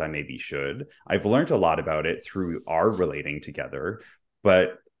much as I maybe should. I've learned a lot about it through our relating together,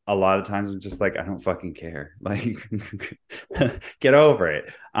 but a lot of times I'm just like, I don't fucking care. Like, get over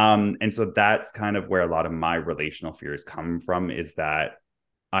it. And so that's kind of where a lot of my relational fears come from, is that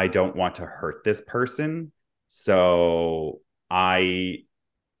I don't want to hurt this person. So I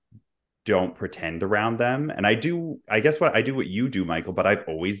don't pretend around them. And I do, I guess what I do, what you do, Michael, but I've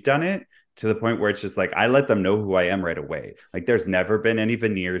always done it to the point where it's just like, I let them know who I am right away. Like, there's never been any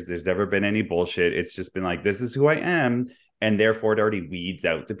veneers, there's never been any bullshit. It's just been like, this is who I am. And therefore, it already weeds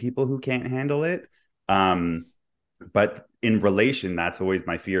out the people who can't handle it. Um, but in relation, that's always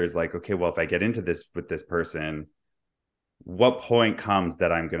my fear, is like, okay, well, if I get into this with this person, what point comes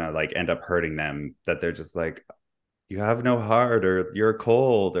that I'm gonna like end up hurting them, that they're just like, you have no heart, or you're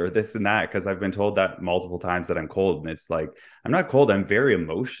cold, or this and that? Because I've been told that multiple times, that I'm cold, and it's like, I'm not cold, I'm very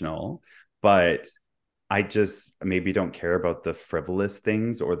emotional, but I just maybe don't care about the frivolous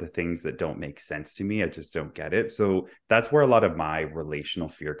things or the things that don't make sense to me. I just don't get it. So that's where a lot of my relational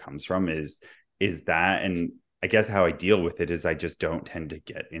fear comes from, is that. And I guess how I deal with it is I just don't tend to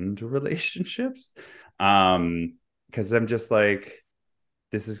get into relationships. Because I'm just like,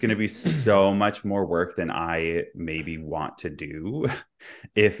 this is going to be so much more work than I maybe want to do.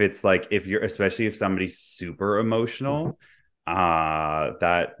 If it's like, if you're, especially if somebody's super emotional,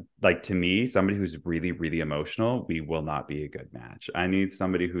 that, like, to me, somebody who's really, really emotional, we will not be a good match. I need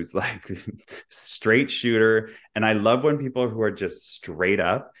somebody who's like straight shooter. And I love when people who are just straight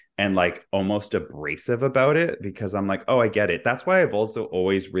up and like almost abrasive about it, because I'm like, oh, I get it. That's why I've also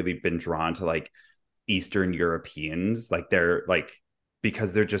always really been drawn to like Eastern Europeans. Like, they're like,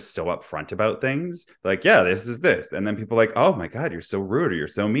 because they're just so upfront about things, like, yeah, this is this. And then people are like, oh my God, you're so rude, or you're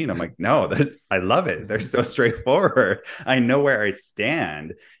so mean. I'm like, no, that's, I love it. They're so straightforward. I know where I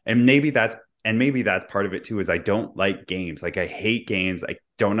stand. And maybe that's, part of it too, is I don't like games. Like, I hate games. I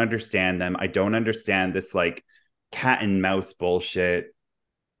don't understand them. I don't understand this like cat and mouse bullshit.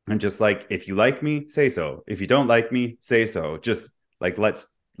 I'm just like, if you like me, say so. If you don't like me, say so. Just like, let's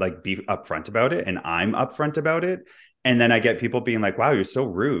like be upfront about it. And I'm upfront about it. And then I get people being like, wow, you're so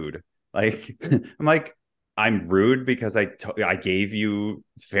rude. Like, I'm like, I'm rude because I gave you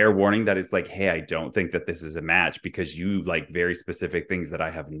fair warning that it's like, hey, I don't think that this is a match, because you like very specific things that I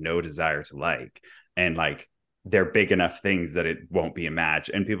have no desire to like. And like, they're big enough things that it won't be a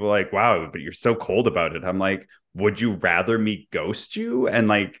match. And people are like, wow, but you're so cold about it. I'm like, would you rather me ghost you? And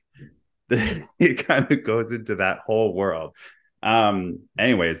like, it kind of goes into that whole world.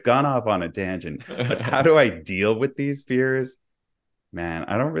 Anyways, gone off on a tangent. But how do I deal with these fears? Man,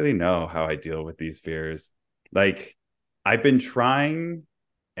 I don't really know how I deal with these fears. Like, I've been trying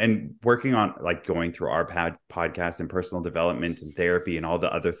and working on like going through our podcast and personal development and therapy and all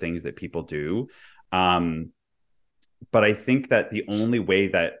the other things that people do. Um, but I think that the only way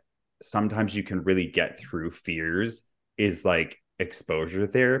that sometimes you can really get through fears is like exposure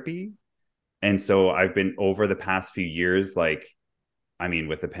therapy. And so I've been, over the past few years, like, I mean,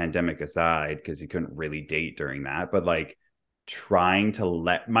 with the pandemic aside, because you couldn't really date during that, but like trying to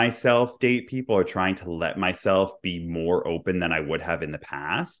let myself date people, or trying to let myself be more open than I would have in the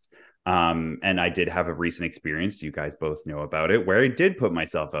past. And I did have a recent experience, you guys both know about it, where I did put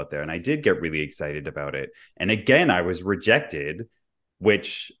myself out there and I did get really excited about it. And again, I was rejected,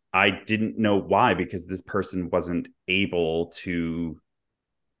 which I didn't know why, because this person wasn't able to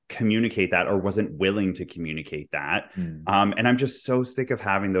communicate that, or wasn't willing to communicate that. And I'm just so sick of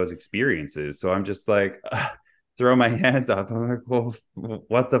having those experiences. So I'm just like, throw my hands up. I'm like, well,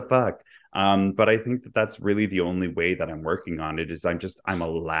 what the fuck? But I think that that's really the only way that I'm working on it, is I'm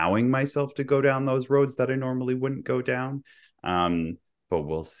allowing myself to go down those roads that I normally wouldn't go down. But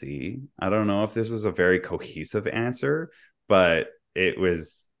we'll see. I don't know if this was a very cohesive answer, but it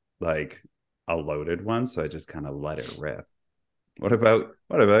was like a loaded one. So I just kind of let it rip. What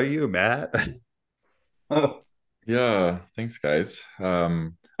about you, Matt? Yeah, thanks, guys. I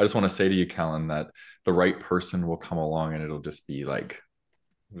just want to say to you, Callan, that the right person will come along and it'll just be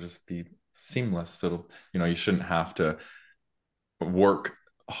seamless. You shouldn't have to work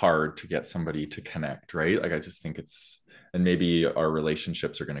hard to get somebody to connect, right? Like, I just think and maybe our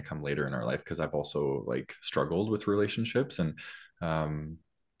relationships are going to come later in our life, because I've also like struggled with relationships, and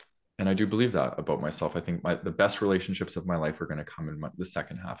I do believe that about myself. I think the best relationships of my life are going to come in the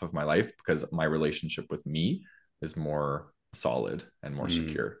second half of my life, because my relationship with me is more solid and more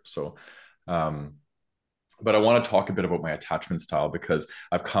secure. So, but I want to talk a bit about my attachment style, because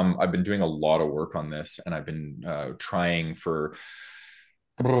I've been doing a lot of work on this, and I've been trying for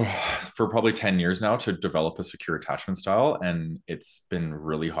for probably 10 years now to develop a secure attachment style. And it's been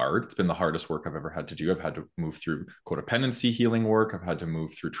really hard. It's been the hardest work I've ever had to do. I've had to move through codependency healing work. I've had to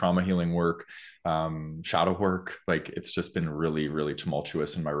move through trauma healing work, shadow work. Like it's just been really, really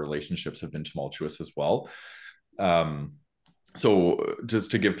tumultuous. And my relationships have been tumultuous as well. So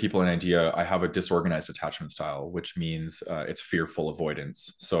just to give people an idea, I have a disorganized attachment style, which means it's fearful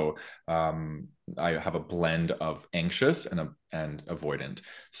avoidance. So I have a blend of anxious and avoidant.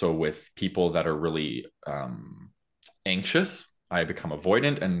 So with people that are really anxious, I become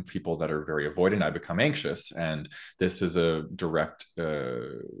avoidant, and people that are very avoidant, I become anxious. And this is a direct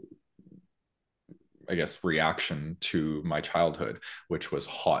I guess, reaction to my childhood, which was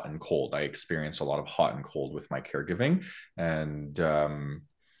hot and cold. I experienced a lot of hot and cold with my caregiving. And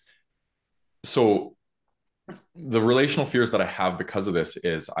so the relational fears that I have because of this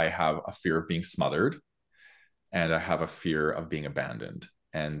is I have a fear of being smothered and I have a fear of being abandoned.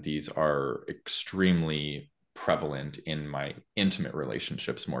 And these are extremely prevalent in my intimate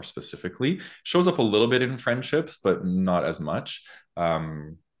relationships, more specifically. Shows up a little bit in friendships, but not as much.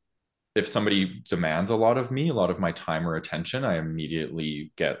 If somebody demands a lot of me, a lot of my time or attention, I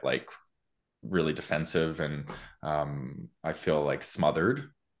immediately get like really defensive and I feel like smothered.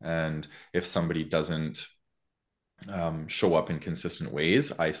 And if somebody doesn't show up in consistent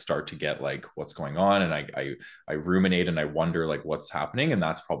ways, I start to get like what's going on, and I ruminate and I wonder like what's happening, and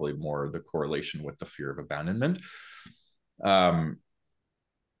that's probably more the correlation with the fear of abandonment. And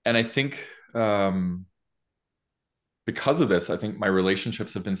I think because of this, I think my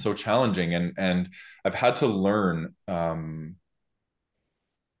relationships have been so challenging, and I've had to learn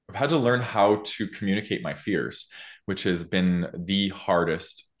how to communicate my fears, which has been the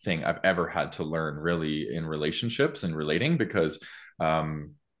hardest thing I've ever had to learn, really, in relationships and relating, because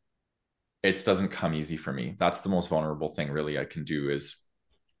it doesn't come easy for me. That's the most vulnerable thing really I can do, is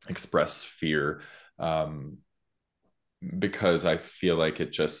express fear, because I feel like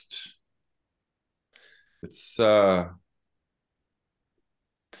it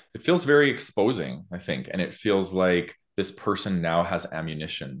feels very exposing, I think. And it feels like this person now has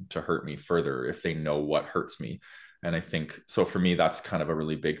ammunition to hurt me further if they know what hurts me. And I think, so for me, that's kind of a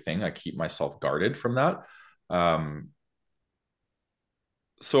really big thing. I keep myself guarded from that.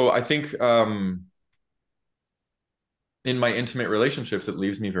 So I think in my intimate relationships, it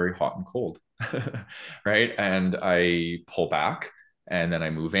leaves me very hot and cold, right? And I pull back, and then I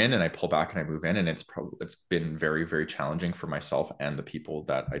move in, and I pull back and I move in, and it's been very, very challenging for myself and the people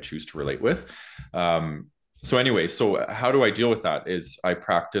that I choose to relate with. So anyway, so how do I deal with that? Is I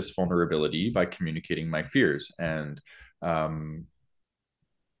practice vulnerability by communicating my fears, and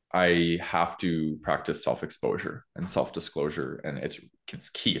I have to practice self-exposure and self-disclosure, and it's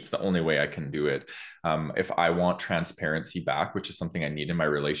key. It's the only way I can do it. If I want transparency back, which is something I need in my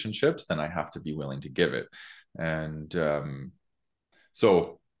relationships, then I have to be willing to give it. And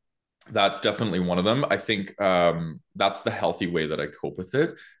so that's definitely one of them. I think that's the healthy way that I cope with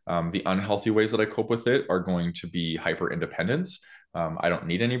it. The unhealthy ways that I cope with it are going to be hyper independence. I don't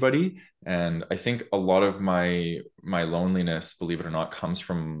need anybody. And I think a lot of my loneliness, believe it or not, comes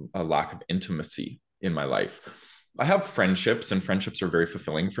from a lack of intimacy in my life. I have friendships, and friendships are very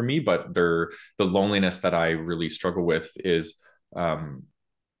fulfilling for me, but the loneliness that I really struggle with is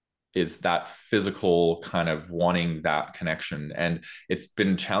that physical kind of wanting that connection. And it's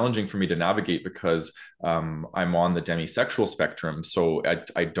been challenging for me to navigate because I'm on the demisexual spectrum. So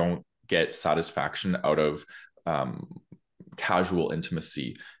I don't get satisfaction out of casual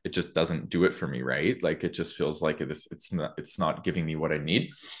intimacy. It just doesn't do it for me, right? Like it just feels like it's not giving me what I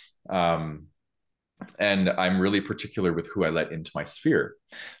need. And I'm really particular with who I let into my sphere.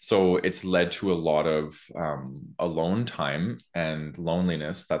 So it's led to a lot of alone time and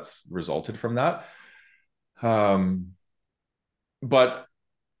loneliness that's resulted from that. But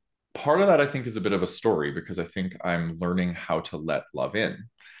part of that, I think, is a bit of a story, because I think I'm learning how to let love in.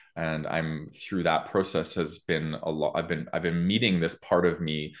 And I'm through that process has been a lot. I've been meeting this part of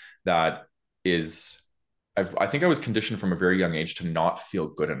me that is I think I was conditioned from a very young age to not feel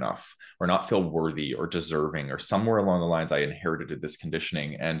good enough, or not feel worthy or deserving, or somewhere along the lines I inherited this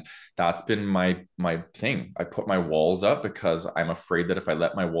conditioning. And that's been my thing. I put my walls up because I'm afraid that if I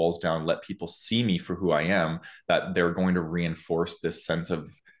let my walls down, let people see me for who I am, that they're going to reinforce this sense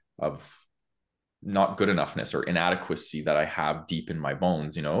of not good enoughness or inadequacy that I have deep in my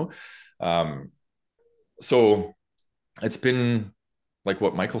bones, you know? So it's been like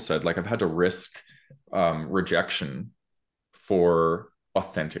what Michael said, like I've had to risk rejection for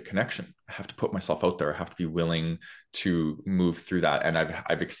authentic connection. I have to put myself out there. I have to be willing to move through that. And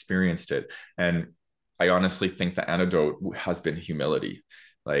I've experienced it. And I honestly think the antidote has been humility.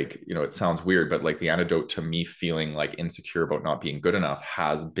 Like, it sounds weird, but like the antidote to me feeling like insecure about not being good enough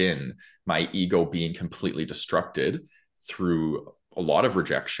has been my ego being completely destructed through a lot of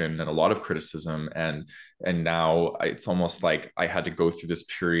rejection and a lot of criticism. And now it's almost like I had to go through this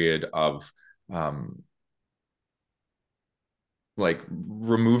period of like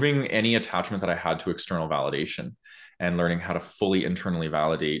removing any attachment that I had to external validation and learning how to fully internally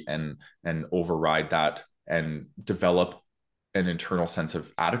validate and override that and develop an internal sense of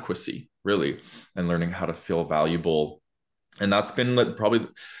adequacy, really, and learning how to feel valuable. And that's been probably,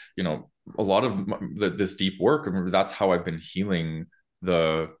 a lot of this deep work. That's how I've been healing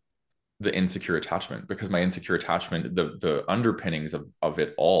the insecure attachment, because my insecure attachment, the underpinnings of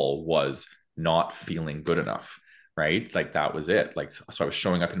it all was not feeling good enough, right? Like that was it. Like, so I was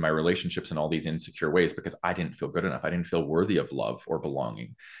showing up in my relationships in all these insecure ways because I didn't feel good enough. I didn't feel worthy of love or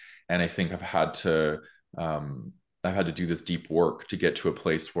belonging. And I think I've had to do this deep work to get to a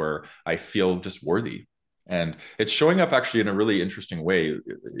place where I feel just worthy. And it's showing up actually in a really interesting way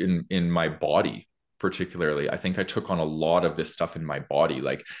in my body. Particularly, I think I took on a lot of this stuff in my body.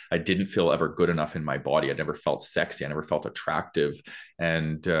 Like I didn't feel ever good enough in my body. I never felt sexy. I never felt attractive.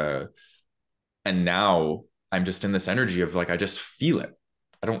 And now I'm just in this energy of like, I just feel it.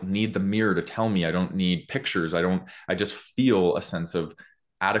 I don't need the mirror to tell me. I don't need pictures. I just feel a sense of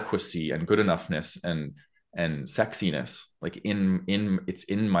adequacy and good enoughness and sexiness, like it's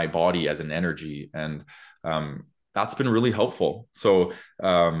in my body as an energy. And that's been really helpful. So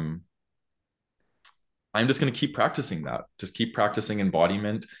I'm just going to keep practicing that, just keep practicing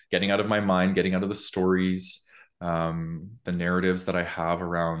embodiment, getting out of my mind, getting out of the stories, the narratives that I have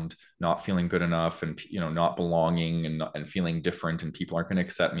around not feeling good enough and, not belonging and feeling different, and people aren't going to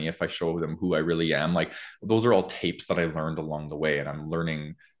accept me if I show them who I really am. Like those are all tapes that I learned along the way, and I'm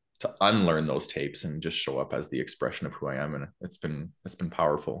learning to unlearn those tapes and just show up as the expression of who I am. And it's been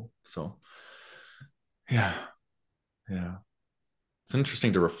powerful. So yeah. It's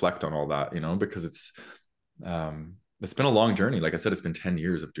interesting to reflect on all that, because it's been a long journey. Like I said, it's been 10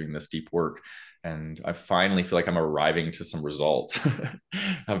 years of doing this deep work, and I finally feel like I'm arriving to some results.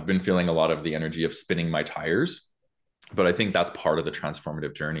 I've been feeling a lot of the energy of spinning my tires, but I think that's part of the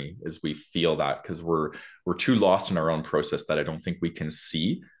transformative journey, is we feel that because we're too lost in our own process that I don't think we can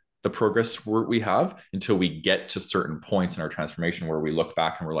see the progress we have until we get to certain points in our transformation where we look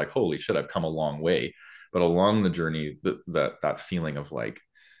back and we're like, holy shit, I've come a long way. But along the journey, that feeling of like,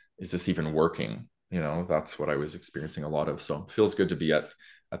 is this even working? That's what I was experiencing a lot of. So it feels good to be at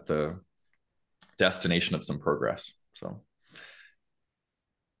the destination of some progress. So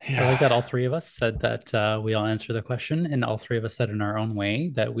yeah. I like that all three of us said that we all answer the question, and all three of us said in our own way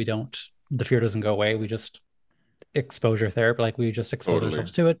that the fear doesn't go away. We just exposure therapy, like we just expose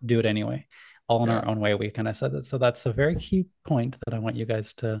ourselves to it, do it anyway, all in our own way. We kind of said that. So that's a very key point that I want you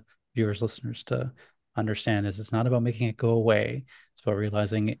guys to, viewers, listeners, to understand, is it's not about making it go away. It's about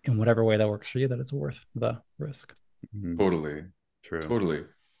realizing in whatever way that works for you that it's worth the risk. Mm-hmm. Totally. True. Totally.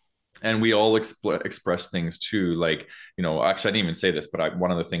 And we all express things too. Like, actually, I didn't even say this, but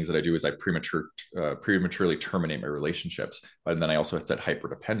one of the things that I do is I prematurely terminate my relationships. But then I also said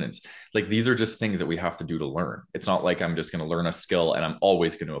hyperdependence. Like, these are just things that we have to do to learn. It's not like I'm just going to learn a skill and I'm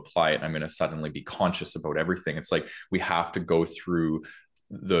always going to apply it, and I'm going to suddenly be conscious about everything. It's like we have to go through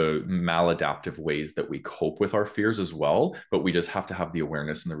the maladaptive ways that we cope with our fears as well. But we just have to have the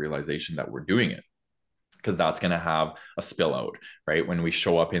awareness and the realization that we're doing it, because that's going to have a spill out, right? When we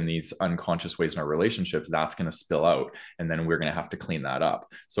show up in these unconscious ways in our relationships, that's going to spill out, and then we're going to have to clean that up.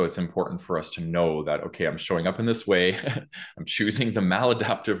 So it's important for us to know that, okay, I'm showing up in this way, I'm choosing the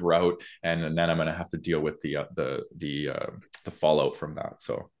maladaptive route, and then I'm going to have to deal with the fallout from that.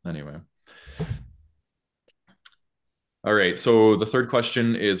 So anyway. All right. So the third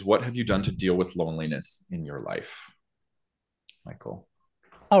question is, what have you done to deal with loneliness in your life, Michael?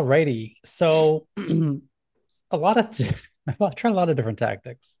 Alrighty. So I've tried a lot of different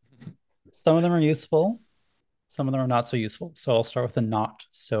tactics. Some of them are useful, some of them are not so useful. So I'll start with the not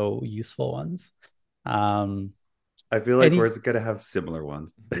so useful ones. I feel like we're going to have similar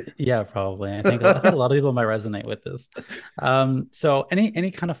ones. Yeah, probably. I think a lot of people might resonate with this. So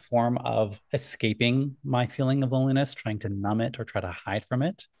any kind of form of escaping my feeling of loneliness, trying to numb it or try to hide from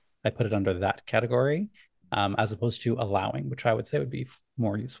it, I put it under that category, as opposed to allowing, which I would say would be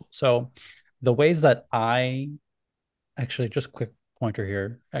more useful. So the ways that actually, just quick pointer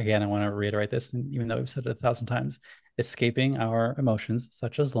here. Again, I want to reiterate this, even though we've said it 1,000 times. Escaping our emotions,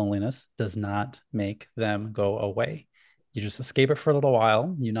 such as loneliness, does not make them go away. You just escape it for a little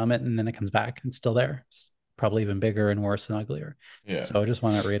while, you numb it, and then it comes back. It's still there. It's probably even bigger and worse and uglier. Yeah. So I just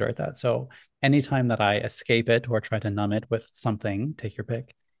want to reiterate that. So anytime that I escape it or try to numb it with something, take your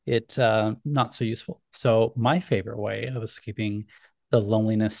pick, it not so useful. So my favorite way of escaping the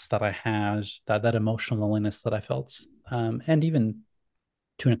loneliness that I had, that emotional loneliness that I felt, and even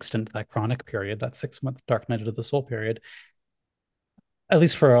to an extent that chronic period, that 6 month dark night of the soul period, at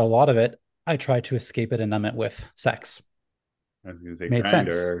least for a lot of it, I tried to escape it and numb it with sex. I was gonna say Made sense.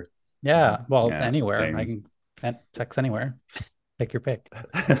 grinder. Yeah, well, Yeah, anywhere. I same. can sex anywhere. Pick your pick.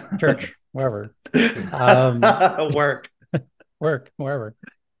 Church, wherever. Um, Work. Work, wherever.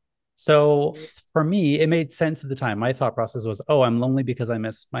 So for me, it made sense at the time. My thought process was, oh, I'm lonely because I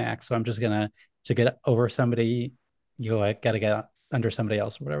miss my ex. So I'm just gonna to get over somebody, I gotta get under somebody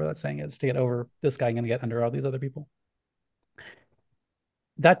else, or whatever that saying is. To get over this guy, I'm gonna get under all these other people.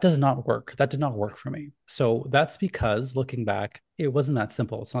 That does not work. That did not work for me. So that's because looking back, it wasn't that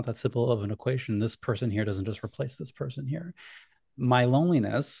simple. It's not that simple of an equation. This person here doesn't just replace this person here. My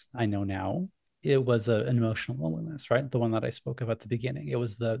loneliness, I know now, it was an emotional loneliness, right? The one that I spoke of at the beginning. It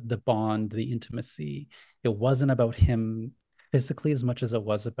was the bond, the intimacy. It wasn't about him physically as much as it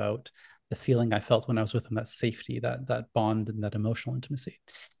was about the feeling I felt when I was with him, that safety, that bond, and that emotional intimacy.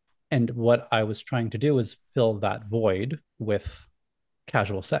 And what I was trying to do is fill that void with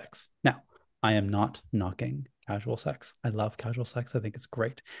casual sex. Now, I am not knocking casual sex. I love casual sex. I think it's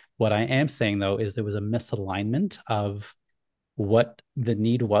great. What I am saying, though, is there was a misalignment of what the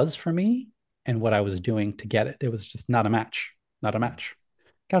need was for me and what I was doing to get it. It was just not a match, not a match.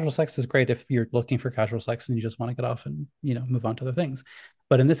 Casual sex is great if you're looking for casual sex and you just want to get off and, move on to other things.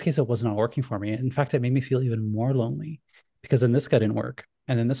 But in this case, it was not working for me. In fact, it made me feel even more lonely because then this guy didn't work.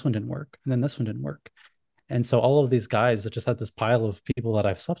 And then this one didn't work. And then this one didn't work. And so all of these guys that just had this pile of people that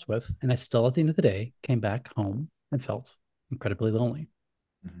I've slept with, and I still at the end of the day came back home and felt incredibly lonely.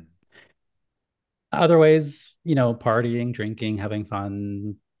 Mm-hmm. Other ways, partying, drinking, having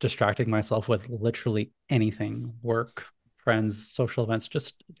fun, distracting myself with literally anything, work, friends, social events,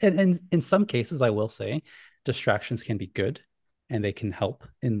 just and in some cases, I will say distractions can be good and they can help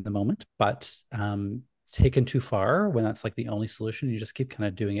in the moment, but taken too far, when that's like the only solution, you just keep kind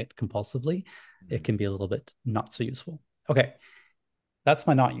of doing it compulsively, it can be a little bit not so useful. Okay, that's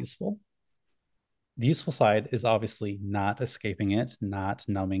my not useful. The useful side is obviously not escaping it, not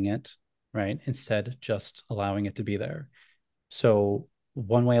numbing it, right? Instead, just allowing it to be there. So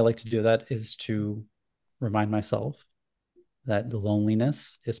one way I like to do that is to remind myself that the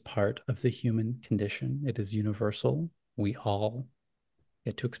loneliness is part of the human condition. It is universal. We all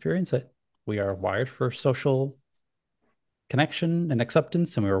get to experience it. We are wired for social connection and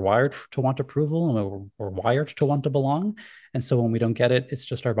acceptance, and we were wired to want approval, and we're wired to want to belong. And so when we don't get it, it's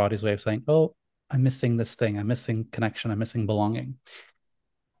just our body's way of saying, oh, I'm missing this thing. I'm missing connection. I'm missing belonging.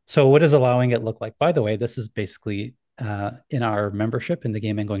 So what does allowing it look like? By the way, this is basically in our membership, in the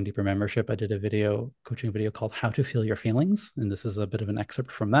Game and Going Deeper membership. I did a coaching video called How to Feel Your Feelings. And this is a bit of an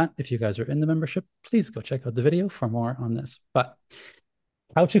excerpt from that. If you guys are in the membership, please go check out the video for more on this. But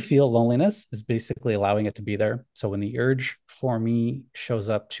how to feel loneliness is basically allowing it to be there. So when the urge for me shows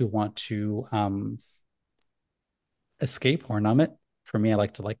up to want to escape or numb it, for me, I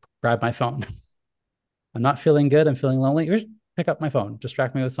like to grab my phone. I'm not feeling good. I'm feeling lonely. Pick up my phone,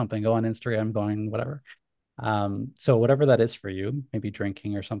 distract me with something, go on Instagram, going whatever. So whatever that is for you, maybe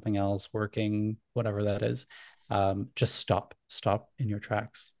drinking or something else, working, whatever that is, just stop in your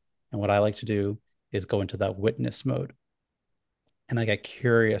tracks. And what I like to do is go into that witness mode. And I get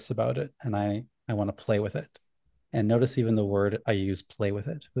curious about it, and I want to play with it. And notice even the word I use, play with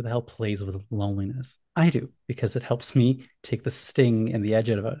it. Who the hell plays with loneliness? I do, because it helps me take the sting and the edge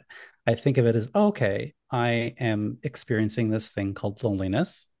out of it. I think of it as, okay, I am experiencing this thing called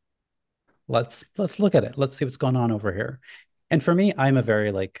loneliness. Let's look at it. Let's see what's going on over here. And for me, I'm a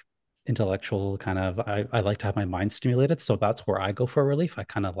very intellectual kind of, I like to have my mind stimulated. So that's where I go for relief. I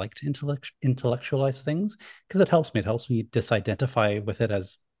kind of like to intellectualize things because it helps me. It helps me disidentify with it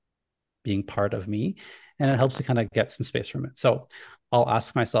as being part of me. And it helps to kind of get some space from it. So I'll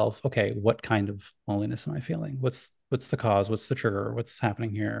ask myself, okay, what kind of loneliness am I feeling? What's the cause? What's the trigger? What's happening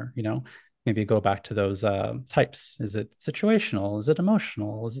here? Maybe go back to those types. Is it situational? Is it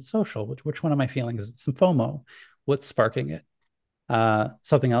emotional? Is it social? Which one am I feeling? Is it some FOMO? What's sparking it?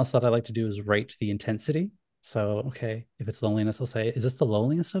 Something else that I like to do is rate the intensity. So, okay, if it's loneliness, I'll say, is this the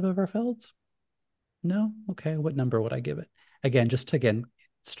loneliest I've ever felt? No? Okay, what number would I give it? Again, just to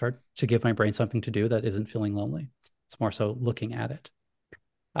start to give my brain something to do that isn't feeling lonely. It's more so looking at it.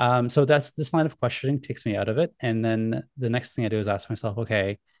 So that's this line of questioning takes me out of it. And then the next thing I do is ask myself,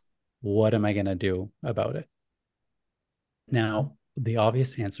 okay, what am I going to do about it? Now, the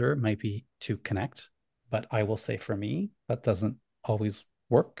obvious answer might be to connect, but I will say for me, that doesn't always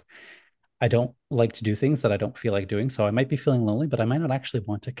work. I don't like to do things that I don't feel like doing. So I might be feeling lonely, but I might not actually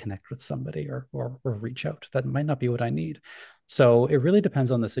want to connect with somebody or reach out. That might not be what I need. So it really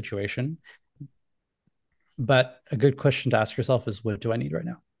depends on the situation. But a good question to ask yourself is, what do I need right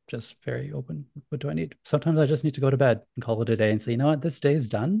now? Just very open. What do I need? Sometimes I just need to go to bed and call it a day and say, you know what, this day is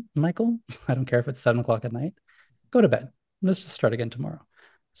done, Michael. I don't care if it's 7 o'clock at night. Go to bed. Let's just start again tomorrow.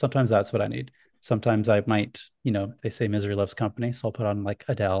 Sometimes that's what I need. Sometimes I might, they say misery loves company. So I'll put on like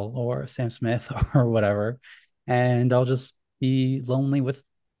Adele or Sam Smith or whatever. And I'll just be lonely with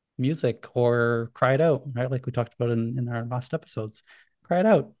music or cry it out, right? Like we talked about in our last episodes. Cry it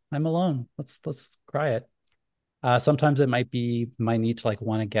out. I'm alone. Let's cry it. Sometimes it might be my need to like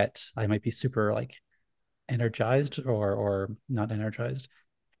want to I might be super like energized or not energized,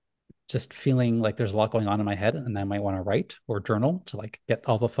 just feeling like there's a lot going on in my head and I might want to write or journal to like get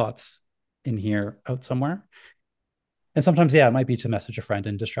all the thoughts in here out somewhere. And sometimes, yeah, it might be to message a friend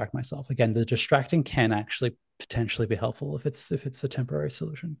and distract myself. Again, the distracting can actually potentially be helpful if it's a temporary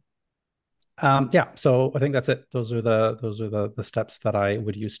solution. Yeah, so I think that's it. Those are the steps that I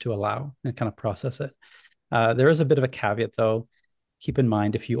would use to allow and kind of process it. There is a bit of a caveat though. Keep in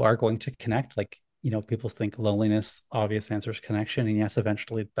mind if you are going to connect, like, people think loneliness, obvious answer is connection. And yes,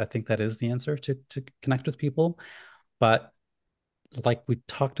 eventually I think that is the answer to connect with people. But like we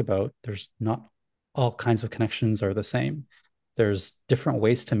talked about, there's not all kinds of connections are the same. There's different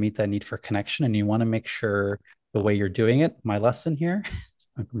ways to meet that need for connection. And you want to make sure the way you're doing it, my lesson here,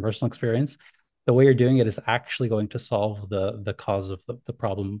 from personal experience, the way you're doing it is actually going to solve the cause of the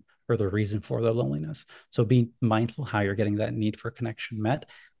problem or the reason for the loneliness. So be mindful how you're getting that need for connection met,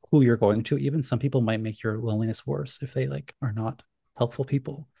 who you're going to. Even some people might make your loneliness worse if they like are not helpful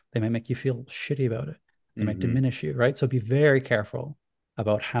people. They might make you feel shitty about it. They might diminish you, right? So be very careful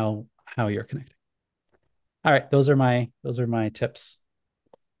about how you're connecting. All right, those are my tips.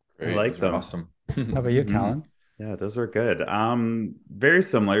 Great. I like them. Awesome. How about you, Callan? Yeah, those are good. Very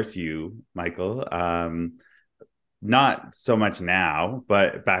similar to you, Michael. Not so much now,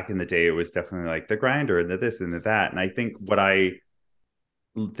 but back in the day, it was definitely like the grinder and the this and the that. And I think what I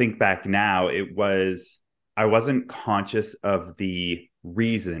think back now, I wasn't conscious of the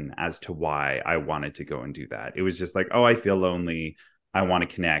reason as to why I wanted to go and do that. It was just like, oh, I feel lonely. I want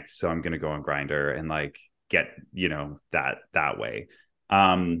to connect. So I'm going to go on Grindr and like get, that way.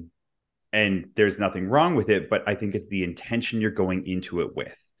 And there's nothing wrong with it, but I think it's the intention you're going into it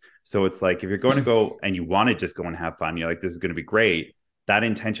with. So it's like, if you're going to go and you want to just go and have fun, you're like, this is going to be great. That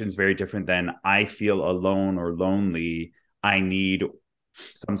intention is very different than I feel alone or lonely. I need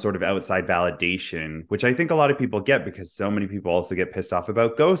some sort of outside validation, which I think a lot of people get because so many people also get pissed off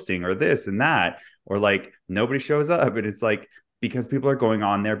about ghosting or this and that, or like nobody shows up. And it's like, because people are going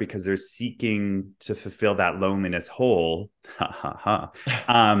on there because they're seeking to fulfill that loneliness hole.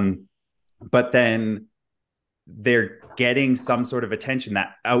 But then they're getting some sort of attention,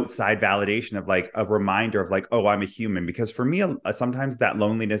 that outside validation of like a reminder of like, oh, I'm a human. Because for me, sometimes that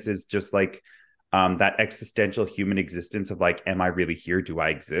loneliness is just like that existential human existence of like, am I really here? Do I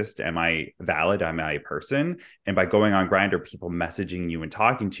exist? Am I valid? Am I a person? And by going on Grindr, people messaging you and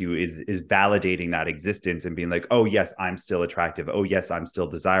talking to you is validating that existence and being like, oh yes, I'm still attractive. Oh yes, I'm still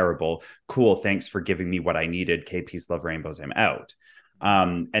desirable. Cool. Thanks for giving me what I needed. K, peace, love, rainbows. I'm out.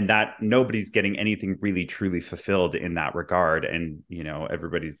 And that nobody's getting anything really truly fulfilled in that regard. And,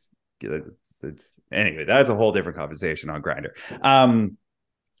 everybody's, anyway, that's a whole different conversation on Grindr.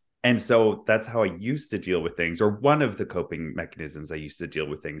 And so that's how I used to deal with things, or one of the coping mechanisms I used to deal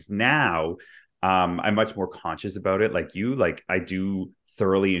with things. Now, I'm much more conscious about it. Like you, like I do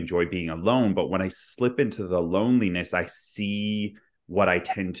thoroughly enjoy being alone, but when I slip into the loneliness, I see what I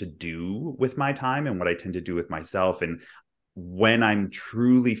tend to do with my time and what I tend to do with myself. And when I'm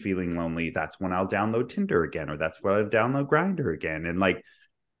truly feeling lonely, that's when I'll download Tinder again, or that's when I'll download Grindr again. And like,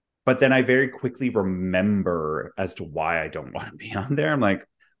 but then I very quickly remember as to why I don't want to be on there. I'm like,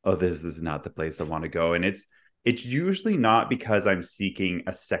 oh, this is not the place I want to go. And it's usually not because I'm seeking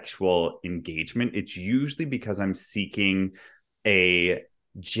a sexual engagement. It's usually because I'm seeking a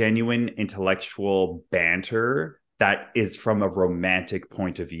genuine intellectual banter that is from a romantic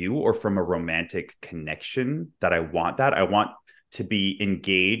point of view or from a romantic connection that I want to be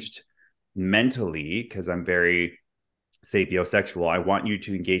engaged mentally, because I'm very sapiosexual. I want you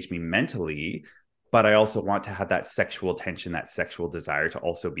to engage me mentally, but I also want to have that sexual tension, that sexual desire to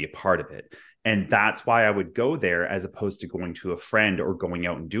also be a part of it. And that's why I would go there as opposed to going to a friend or going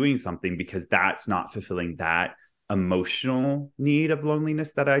out and doing something, because that's not fulfilling that emotional need of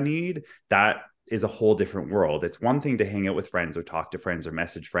loneliness that I need. That is a whole different world. It's one thing to hang out with friends or talk to friends or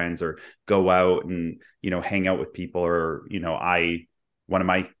message friends or go out and, hang out with people, or, one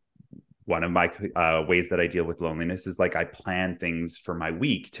of my ways that I deal with loneliness is like I plan things for my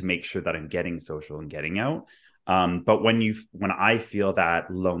week to make sure that I'm getting social and getting out. But when I feel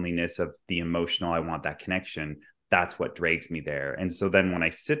that loneliness of the emotional, I want that connection, that's what drags me there. And so then when I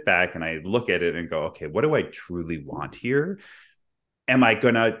sit back and I look at it and go, okay, what do I truly want here? Am I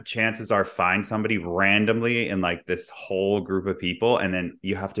gonna, chances are, find somebody randomly in like this whole group of people, and then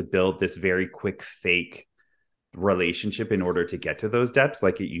you have to build this very quick fake relationship in order to get to those depths?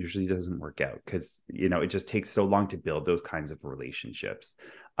 Like, it usually doesn't work out because it just takes so long to build those kinds of relationships.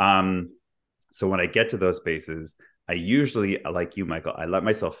 So when I get to those spaces, I usually, like you, Michael, I let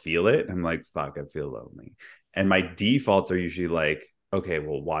myself feel it. I'm like, fuck, I feel lonely. And my defaults are usually like, okay,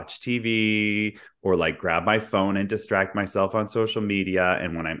 well, watch TV or like grab my phone and distract myself on social media.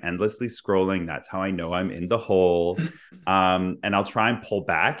 And when I'm endlessly scrolling, that's how I know I'm in the hole. And I'll try and pull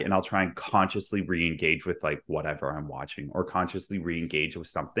back, and I'll try and consciously re-engage with like whatever I'm watching, or consciously re-engage with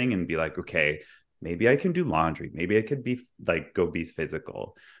something and be like, okay, maybe I can do laundry. Maybe I could be like, go be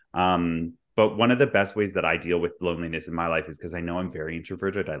physical. But one of the best ways that I deal with loneliness in my life is because I know I'm very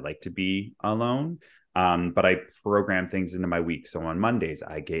introverted. I like to be alone. But I program things into my week. So on Mondays,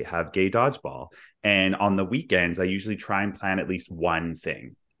 I have gay dodgeball. And on the weekends, I usually try and plan at least one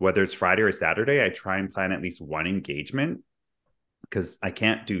thing. Whether it's Friday or Saturday, I try and plan at least one engagement, because I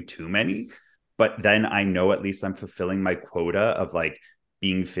can't do too many. But then I know at least I'm fulfilling my quota of like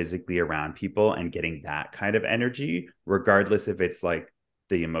being physically around people and getting that kind of energy, regardless if it's like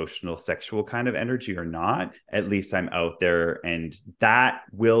the emotional, sexual kind of energy or not. At least I'm out there, and that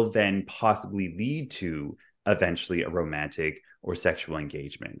will then possibly lead to eventually a romantic or sexual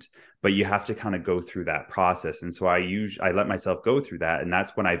engagement. But you have to kind of go through that process. And so I let myself go through that. And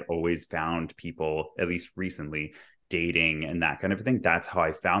that's when I've always found people, at least recently, dating and that kind of thing. That's how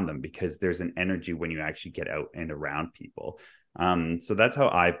I found them, because there's an energy when you actually get out and around people. So that's how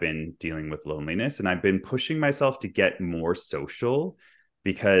I've been dealing with loneliness. And I've been pushing myself to get more social,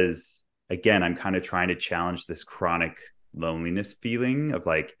 because again, I'm kind of trying to challenge this chronic loneliness feeling of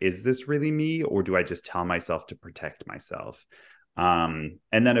like, is this really me, or do I just tell myself to protect myself? And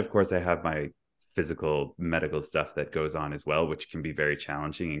then of course I have my physical medical stuff that goes on as well, which can be very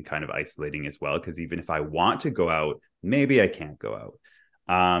challenging and kind of isolating as well, because even if I want to go out, maybe I can't go out.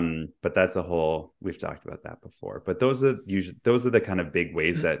 But that's we've talked about that before. But those are the kind of big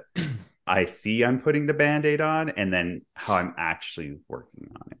ways that I see I'm putting the Band-Aid on, and then how I'm actually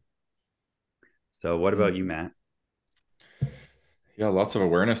working on it. So what about you, Matt? Yeah, lots of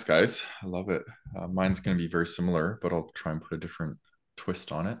awareness, guys. I love it. Mine's going to be very similar, but I'll try and put a different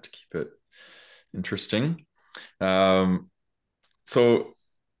twist on it to keep it interesting. So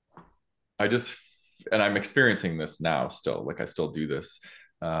I'm experiencing this now still, like I still do this,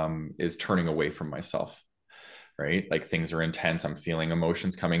 is turning away from myself. Right? Like things are intense. I'm feeling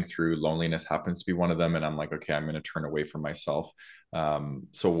emotions coming through. Loneliness happens to be one of them. And I'm like, okay, I'm going to turn away from myself.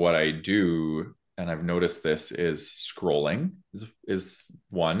 So what I do, and I've noticed this, is scrolling is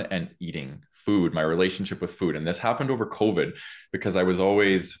one, and eating food, my relationship with food. And this happened over COVID because I've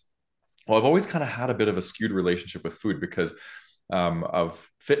always kind of had a bit of a skewed relationship with food because of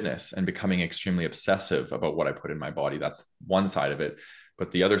fitness and becoming extremely obsessive about what I put in my body. That's one side of it. But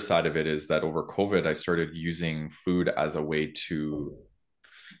the other side of it is that over COVID, I started using food as a way to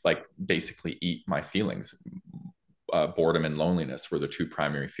like basically eat my feelings. Boredom and loneliness were the two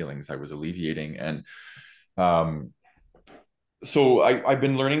primary feelings I was alleviating. And so I've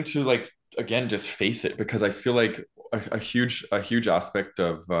been learning to like, again, just face it, because I feel like a huge aspect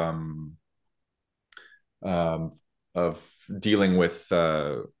of dealing with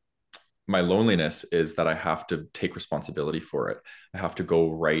my loneliness is that I have to take responsibility for it. I have to go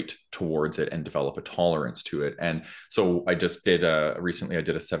right towards it and develop a tolerance to it. And so I just recently I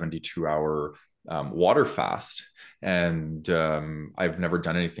did a 72-hour water fast, and I've never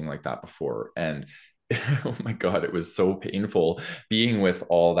done anything like that before. And oh my God, it was so painful being with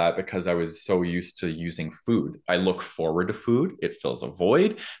all that, because I was so used to using food. I look forward to food. It fills a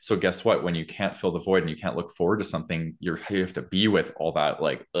void. So guess what? When you can't fill the void and you can't look forward to something, you have to be with all that,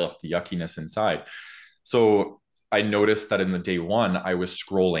 like, the yuckiness inside. So I noticed that in the day one, I was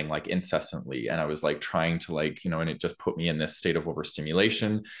scrolling like incessantly, and I was like trying to like, and it just put me in this state of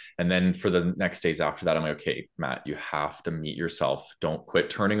overstimulation. And then for the next days after that, I'm like, okay, Matt, you have to meet yourself. Don't quit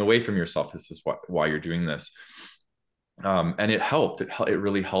turning away from yourself. This is why you're doing this. And it helped. It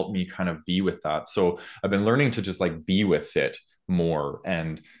really helped me kind of be with that. So I've been learning to just like be with it more,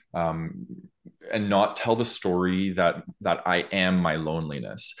 um, and not tell the story that I am my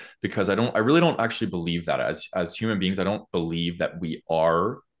loneliness, because I really don't actually believe that as human beings. I don't believe that we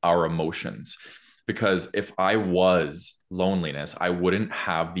are our emotions, because if I was loneliness, I wouldn't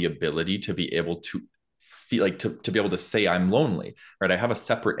have the ability to be able to feel like to be able to say I'm lonely, right? I have a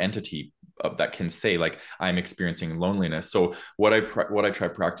separate entity that can say like I'm experiencing loneliness. So what I try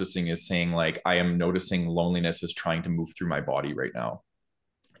practicing is saying like I am noticing loneliness is trying to move through my body right now.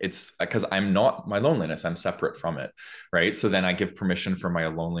 It's because I'm not my loneliness, I'm separate from it, right? So then I give permission for my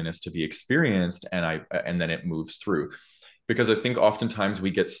loneliness to be experienced, and then it moves through. Because I think oftentimes we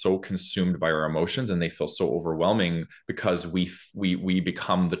get so consumed by our emotions and they feel so overwhelming, because we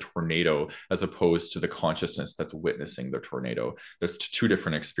become the tornado as opposed to the consciousness that's witnessing the tornado. There's two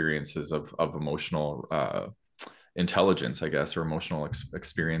different experiences of emotional intelligence, I guess, or emotional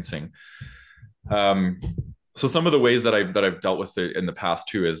experiencing. So some of the ways that I've dealt with it in the past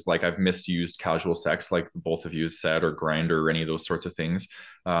too is like I've misused casual sex, like both of you said, or Grindr, or any of those sorts of things.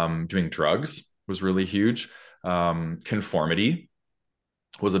 Doing drugs was really huge. Conformity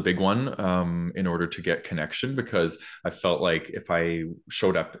was a big one, in order to get connection, because I felt like if I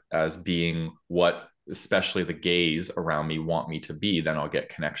showed up as being what especially the gays around me want me to be, then I'll get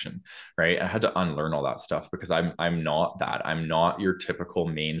connection, right? I had to unlearn all that stuff, because I'm not that. I'm not your typical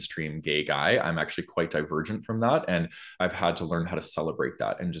mainstream gay guy. I'm actually quite divergent from that, and I've had to learn how to celebrate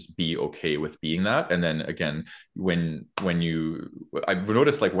that and just be okay with being that. And then again, I've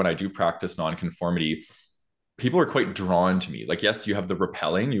noticed like when I do practice nonconformity, people are quite drawn to me. Like, yes, you have the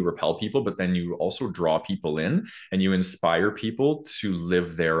repelling, you repel people, but then you also draw people in and you inspire people to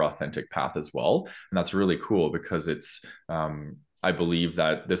live their authentic path as well. And that's really cool, because I believe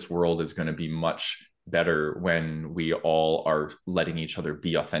that this world is going to be much better when we all are letting each other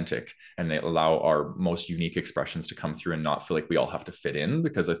be authentic, and they allow our most unique expressions to come through and not feel like we all have to fit in,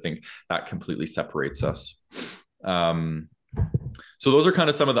 because I think that completely separates us. So those are kind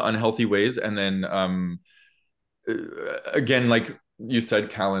of some of the unhealthy ways. And then, again, like you said,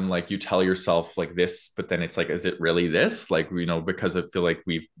 Callan, like you tell yourself like this, but then it's like, is it really this? Like, because I feel like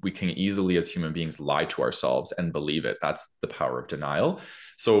we can easily as human beings lie to ourselves and believe it. That's the power of denial.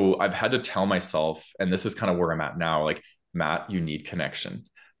 So I've had to tell myself, and this is kind of where I'm at now, like, Matt, you need connection.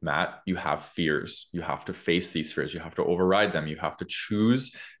 Matt, you have fears. You have to face these fears. You have to override them. You have to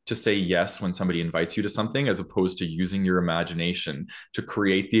choose to say yes when somebody invites you to something, as opposed to using your imagination to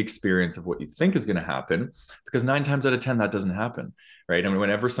create the experience of what you think is going to happen. Because 9 times out of 10, that doesn't happen, right? I mean,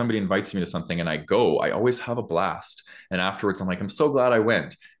 whenever somebody invites me to something and I go, I always have a blast. And afterwards, I'm like, I'm so glad I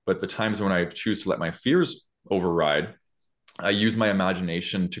went. But the times when I choose to let my fears override, I use my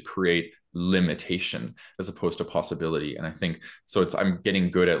imagination to create limitation as opposed to possibility. And I think so I'm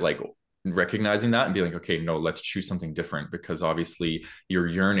getting good at like recognizing that and being like, okay, no, let's choose something different, because obviously you're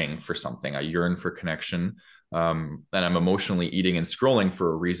yearning for something. I yearn for connection. And I'm emotionally eating and scrolling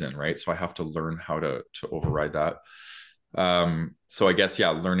for a reason, right? So I have to learn how to override that. So I guess, yeah,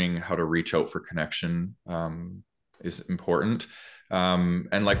 learning how to reach out for connection is important.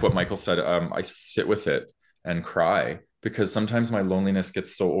 And like what Michael said, I sit with it and cry, because sometimes my loneliness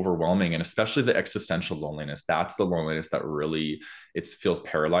gets so overwhelming, and especially the existential loneliness. That's the loneliness that really, it feels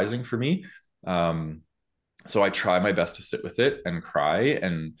paralyzing for me. So I try my best to sit with it and cry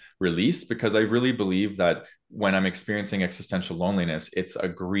and release, because I really believe that when I'm experiencing existential loneliness, it's a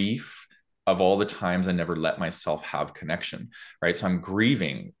grief of all the times I never let myself have connection, right? So I'm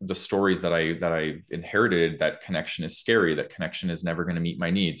grieving the stories that I've inherited, that connection is scary, that connection is never going to meet my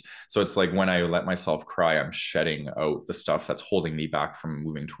needs. So it's like when I let myself cry, I'm shedding out the stuff that's holding me back from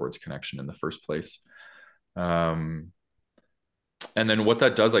moving towards connection in the first place. And then what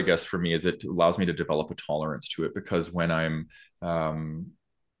that does, I guess, for me is it allows me to develop a tolerance to it, because when I'm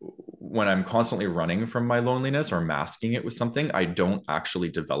constantly running from my loneliness or masking it with something, I don't actually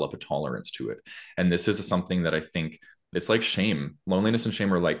develop a tolerance to it. And this is something that I think it's like shame. Loneliness and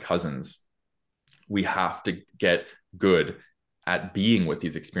shame are like cousins. We have to get good at being with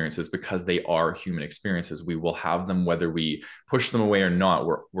these experiences, because they are human experiences. We will have them whether we push them away or not.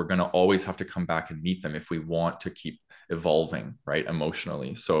 We're going to always have to come back and meet them if we want to keep evolving, right,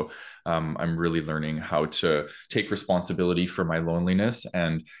 emotionally. So I'm really learning how to take responsibility for my loneliness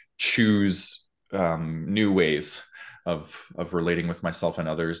and choose new ways of relating with myself and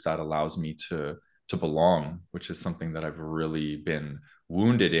others that allows me to belong, which is something that I've really been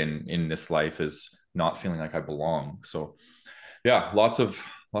wounded in this life, is not feeling like I belong. So yeah, lots of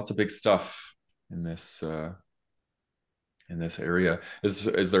big stuff in this area.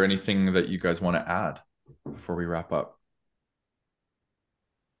 Is there anything that you guys want to add before we wrap up?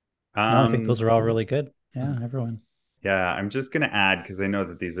 No, I think those are all Cool. really good. Yeah, everyone. Yeah, I'm just going to add because I know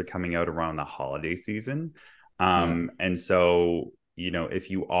that these are coming out around the holiday season. Yeah. And so, if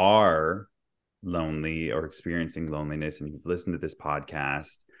you are lonely or experiencing loneliness and you've listened to this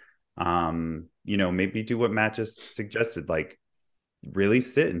podcast, maybe do what Matt just suggested, like really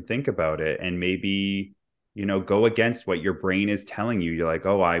sit and think about it and maybe, go against what your brain is telling you. You're like,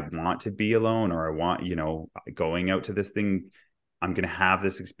 oh, I want to be alone, or I want, going out to this thing, I'm going to have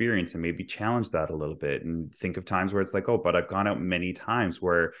this experience, and maybe challenge that a little bit and think of times where it's like, oh, but I've gone out many times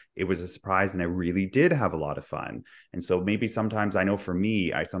where it was a surprise and I really did have a lot of fun. And so maybe sometimes, I know for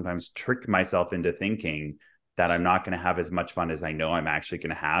me, I sometimes trick myself into thinking that I'm not going to have as much fun as I know I'm actually going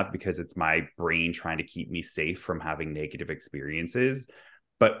to have, because it's my brain trying to keep me safe from having negative experiences.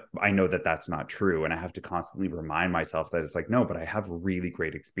 But I know that that's not true. And I have to constantly remind myself that it's like, no, but I have really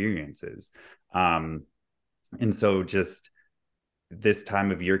great experiences. And so just this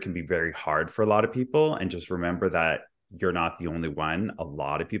time of year can be very hard for a lot of people. And just remember that you're not the only one. A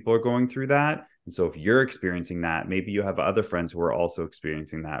lot of people are going through that. And so if you're experiencing that, maybe you have other friends who are also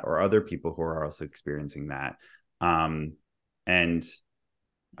experiencing that, or other people who are also experiencing that. And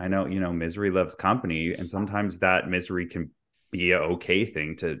I know, misery loves company. And sometimes that misery can be a okay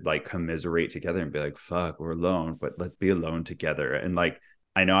thing to like commiserate together and be like, fuck, we're alone, but let's be alone together. And like,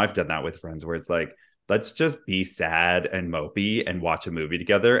 I know I've done that with friends where it's like, let's just be sad and mopey and watch a movie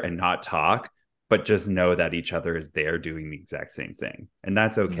together and not talk, but just know that each other is there doing the exact same thing. And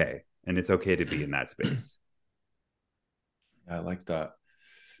that's Mm. okay. And it's okay to be in that space. Yeah, I like that.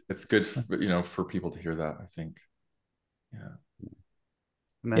 It's good, for people to hear that, I think. Yeah.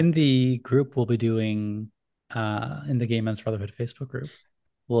 And In that's the group we'll be doing in the Gay Men's Brotherhood Facebook group,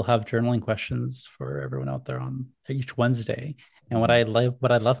 we'll have journaling questions for everyone out there on each Wednesday. And what I'd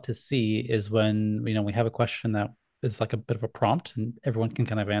love to see is when we have a question that is like a bit of a prompt and everyone can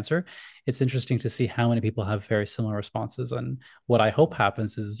kind of answer. It's interesting to see how many people have very similar responses. And what I hope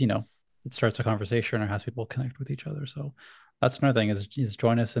happens is, it starts a conversation or has people connect with each other. So that's another thing is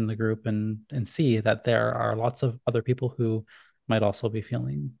join us in the group and see that there are lots of other people who might also be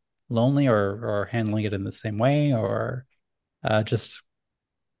feeling lonely or handling it in the same way, or just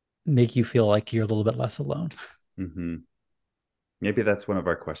make you feel like you're a little bit less alone. mm-hmm. Maybe that's one of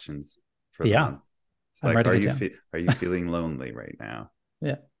our questions for the Yeah, month. It's I'm like, writing it down. are you feeling lonely right now?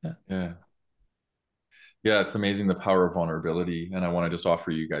 Yeah, yeah. Yeah. Yeah, it's amazing the power of vulnerability, and I want to just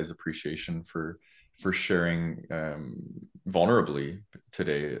offer you guys appreciation for sharing vulnerably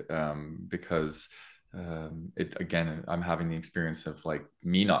today, because it again, I'm having the experience of like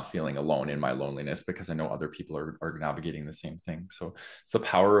me not feeling alone in my loneliness because I know other people are navigating the same thing. So it's the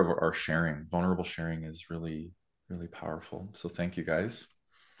power of our sharing. Vulnerable sharing is really, really powerful. So thank you guys.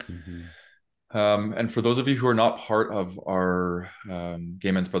 Mm-hmm. And for those of you who are not part of our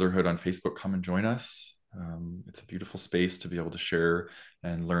Gay Men's Brotherhood on Facebook, come and join us. It's a beautiful space to be able to share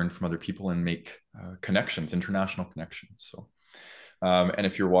and learn from other people and make connections, international connections. So, and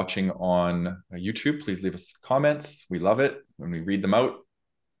if you're watching on YouTube, please leave us comments. We love it when we read them out.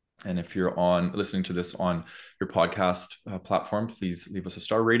 And if you're listening to this on your podcast platform, please leave us a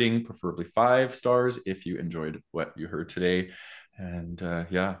star rating, preferably 5 stars if you enjoyed what you heard today. And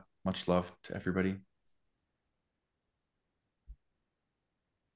yeah, much love to everybody.